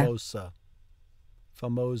famosa.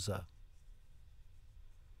 Famosa.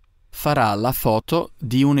 Farà la foto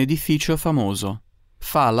di un edificio famoso.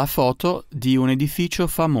 Fa la foto di un edificio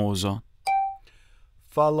famoso.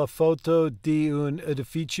 Fa la foto di un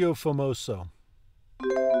edificio famoso.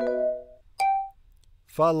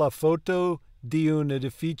 Fa la foto di un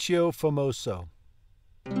edificio famoso.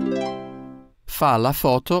 Fa la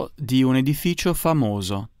foto di un edificio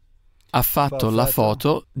famoso. Ha fatto la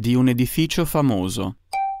foto di un edificio famoso.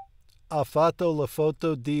 ha fatto la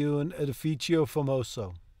foto di un edificio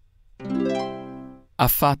famoso. Ha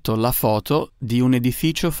fatto la foto di un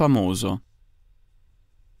edificio famoso.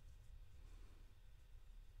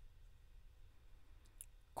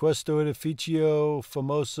 Questo edificio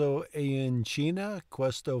famoso è in Cina.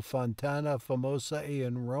 Questa fontana famosa è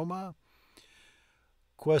in Roma.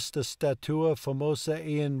 Questa statua famosa è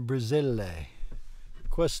in Brasile.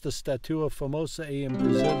 Questa statua famosa è in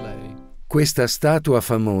Brasile. Questa statua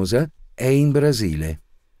famosa è in Brasile.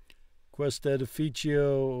 Questo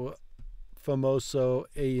edificio famoso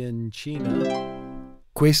è in Cina.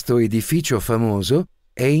 Questo edificio famoso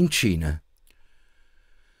è in Cina.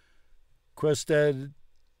 Questa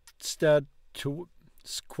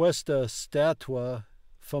statua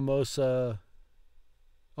famosa.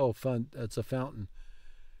 Oh, that's a fountain.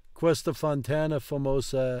 Questa fontana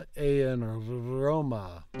famosa è in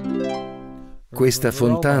Roma. Questa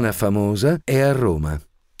fontana famosa è a Roma.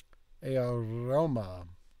 È a Roma.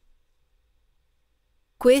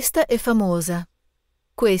 Questa è famosa.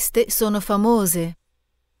 Queste sono famose.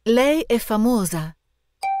 Lei è famosa.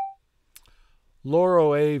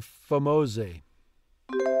 Loro è famose.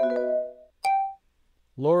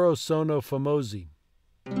 Loro sono famosi.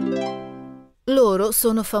 Loro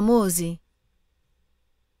sono famosi.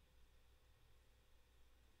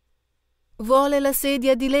 Vuole la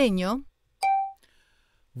sedia di legno?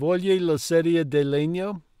 Voglie la sedia di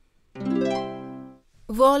legno?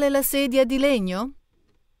 Vuole la sedia di legno?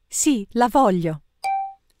 Sì, la voglio.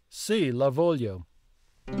 Sì, la voglio.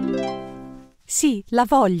 Sì, la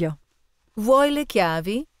voglio. Vuoi le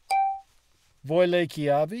chiavi? Vuoi le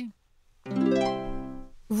chiavi?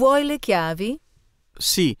 Vuoi le chiavi?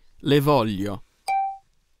 Sì, le voglio.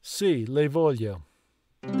 Sì, le voglio.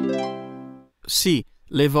 Sì,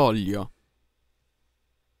 le voglio.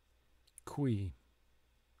 Qui.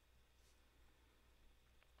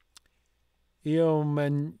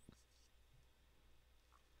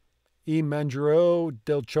 I mangerò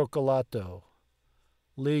del cioccolato.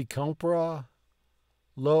 Li compra.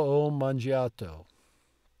 Lo ho mangiato.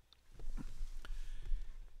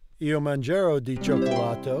 Io mangerò di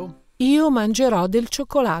cioccolato. Io mangerò del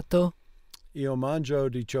cioccolato. Io mangio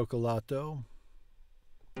di cioccolato.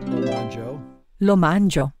 Lo mangio. Lo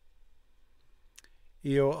mangio.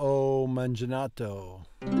 Io ho mangiato.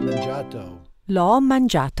 Mangiato. L'ho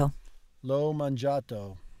mangiato. L'ho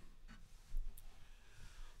mangiato.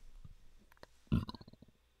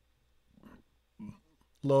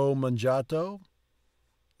 L'ho mangiato.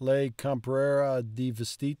 Lei comprerà di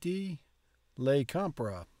vestiti. Lei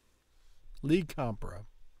compra. Li compra.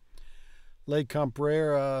 Lei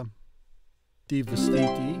comprerà di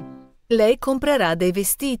vestiti. Lei comprerà dei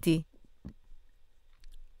vestiti.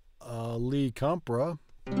 Li compra.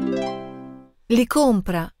 Li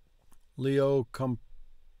compra. Li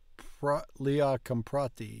ha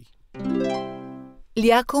comprati.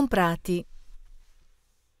 Li ha comprati.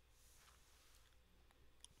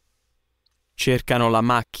 Cercano la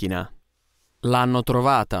macchina. L'hanno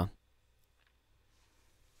trovata.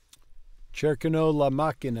 Cercano la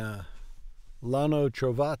macchina. L'hanno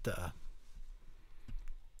trovata.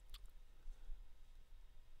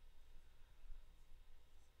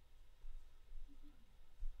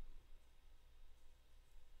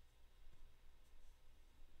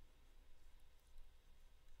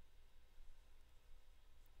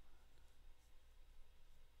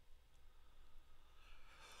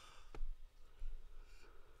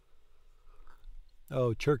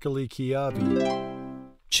 Oh, cerca le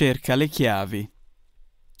chiavi. Cerca le chiavi.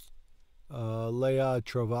 Lei ha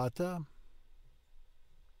trovata.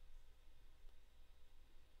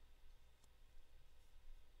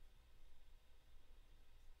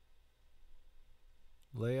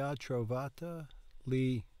 Lei ha trovata.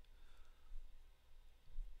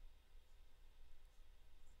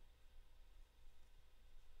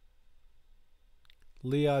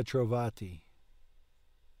 Li ha trovati.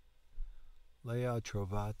 Lei ha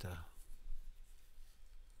trovata.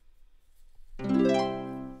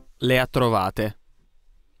 Le ha trovate.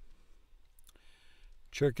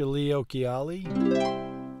 Cerca gli occhiali.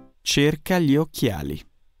 Cerca gli occhiali.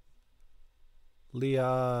 Li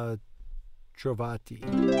ha trovati.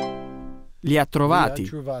 Li ha trovati. Li ha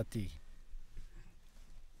trovati.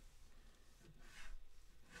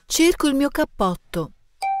 Cerco il mio cappotto.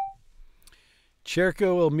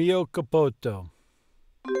 Cerco il mio cappotto.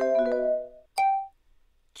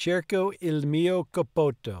 Cerco il mio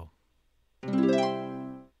cappotto.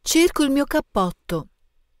 Cerco il mio cappotto.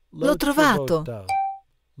 L'ho trovato.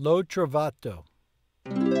 L'ho trovato.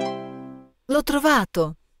 L'ho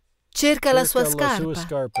trovato. Cerca la sua scarpa.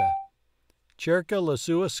 Cerca la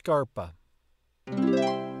sua scarpa.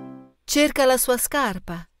 Cerca la sua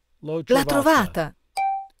scarpa. L'ho L'ha trovata. trovata.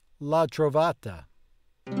 L'ha trovata.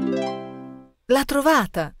 L'ha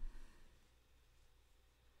trovata.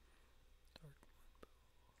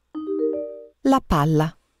 La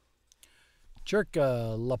palla.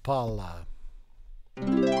 Cerca la palla.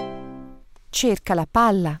 Cerca la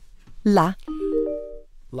palla. L'ha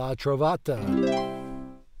trovata.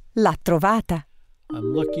 L'ha trovata.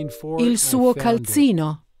 I'm looking for it Il and suo I found it.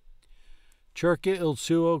 calzino. Cerca il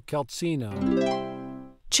suo calzino.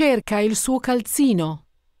 Cerca il suo calzino.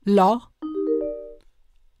 L'ho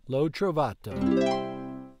trovato.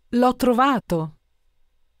 L'ho trovato.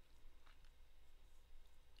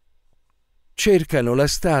 Cercano la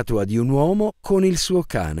statua di un uomo con il suo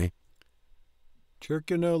cane.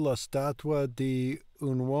 Cercano la statua di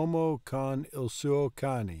un uomo con il suo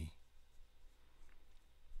cane.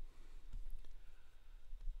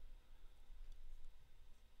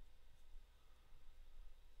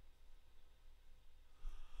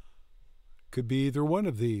 Could be either one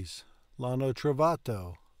of these. L'hanno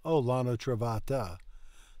trovato. Oh, l'hanno trovata.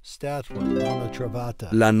 Statua, l'hanno trovata.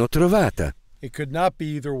 L'hanno trovata. It could not be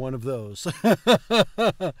either one of those.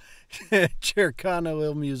 Cercano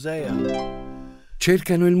il museo.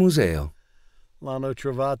 Cercano il museo. L'hanno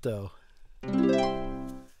trovato.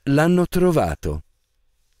 L'hanno trovato.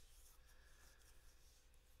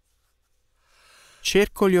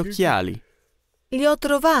 Cerco gli occhiali. Li ho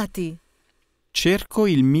trovati. Cerco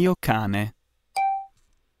il mio cane.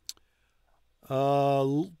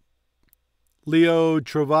 Li ho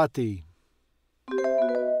trovati.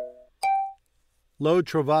 L'ho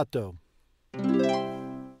trovato.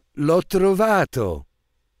 L'ho trovato.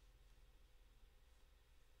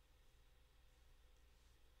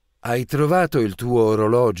 Hai trovato il tuo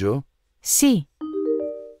orologio? Sì.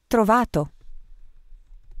 Trovato.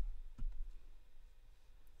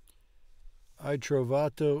 Hai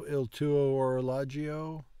trovato il tuo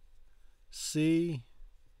orologio? Sì.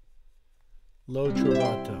 L'ho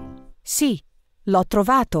trovato. Sì. L'ho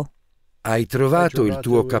trovato. Hai trovato il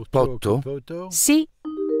tuo cappotto? Sì.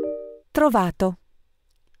 Trovato.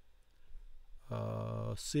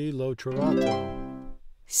 Sì, l'ho trovato.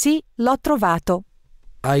 Sì, l'ho trovato.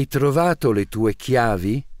 Hai trovato le tue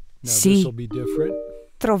chiavi? Now Sì. this'll be different.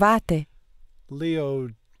 Trovate. Leo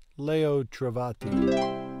trovati.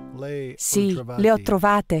 Sì, trovati. le ho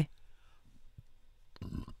trovate.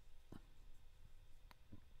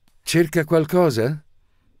 Cerca qualcosa?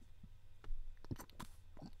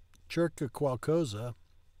 Cerca qualcosa.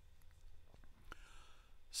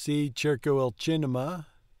 Sì, cerco il cinema.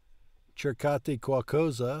 Cercate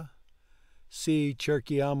qualcosa. Sì,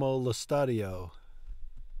 cerchiamo lo stadio.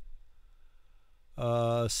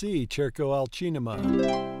 Sì, cerco al cinema.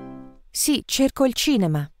 Sì, cerco il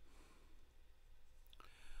cinema.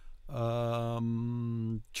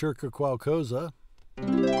 Cerca qualcosa.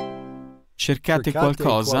 Cercate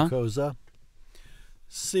qualcosa?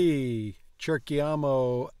 Sì,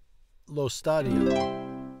 cerchiamo lo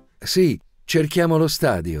stadio. Sì, cerchiamo lo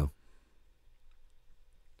stadio.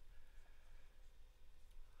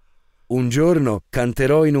 Un giorno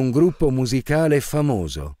canterò in un gruppo musicale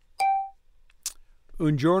famoso.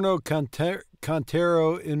 Un giorno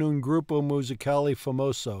canterò in un gruppo musicale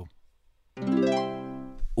famoso.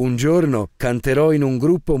 Un giorno canterò in un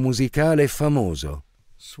gruppo musicale famoso.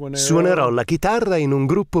 Suonerò la chitarra in un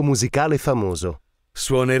gruppo musicale famoso.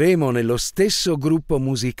 Suoneremo nello stesso gruppo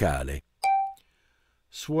musicale.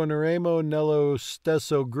 Suoneremo nello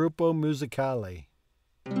stesso gruppo musicale.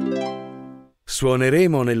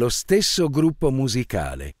 Suoneremo nello stesso gruppo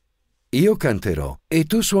musicale. Io canterò e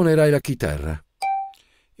tu suonerai la chitarra.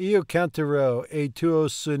 Io canterò e tu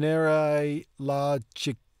suonerai la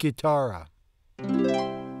chitarra.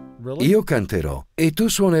 Really? Io canterò e tu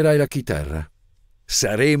suonerai la chitarra.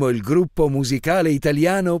 Saremo il gruppo musicale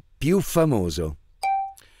italiano più famoso.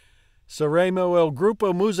 Saremo il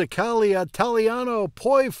gruppo musicale italiano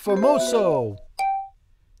più famoso.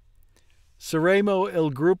 Saremo il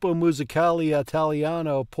gruppo musicale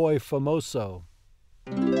italiano più famoso.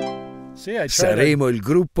 Saremo il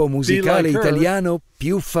gruppo musicale italiano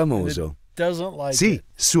più famoso. Sì,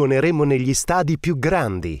 suoneremo negli stadi più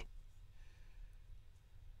grandi.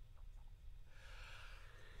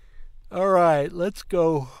 All right, let's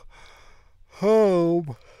go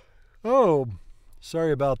home. Oh,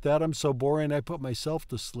 sorry about that. I'm so boring. I put myself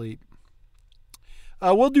to sleep.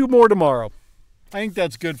 We'll do more tomorrow. I think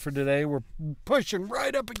that's good for today. We're pushing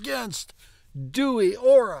right up against Dewey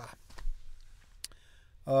Aura.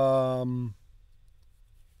 A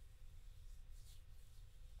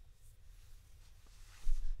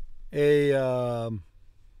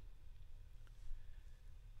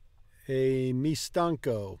mi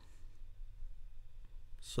stanco.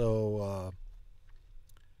 So,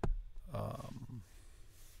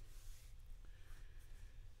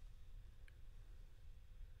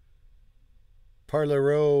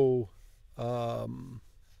 parlerò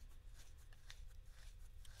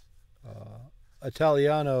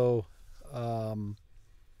Italiano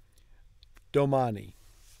domani.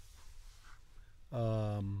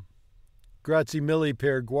 Grazie mille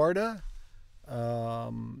per guarda.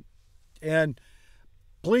 And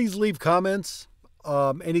please leave comments.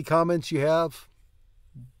 Any comments you have.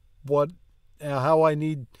 What I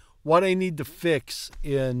need to fix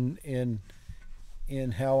in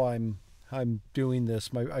how I'm doing this.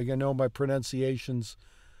 I know my pronunciation's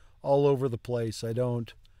all over the place. I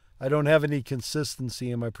don't have any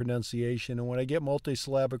consistency in my pronunciation, and when I get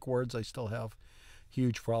multisyllabic words, I still have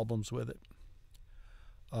huge problems with it.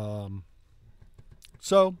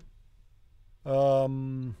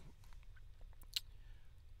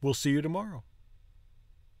 We'll see you tomorrow.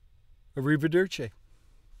 Arrivederci.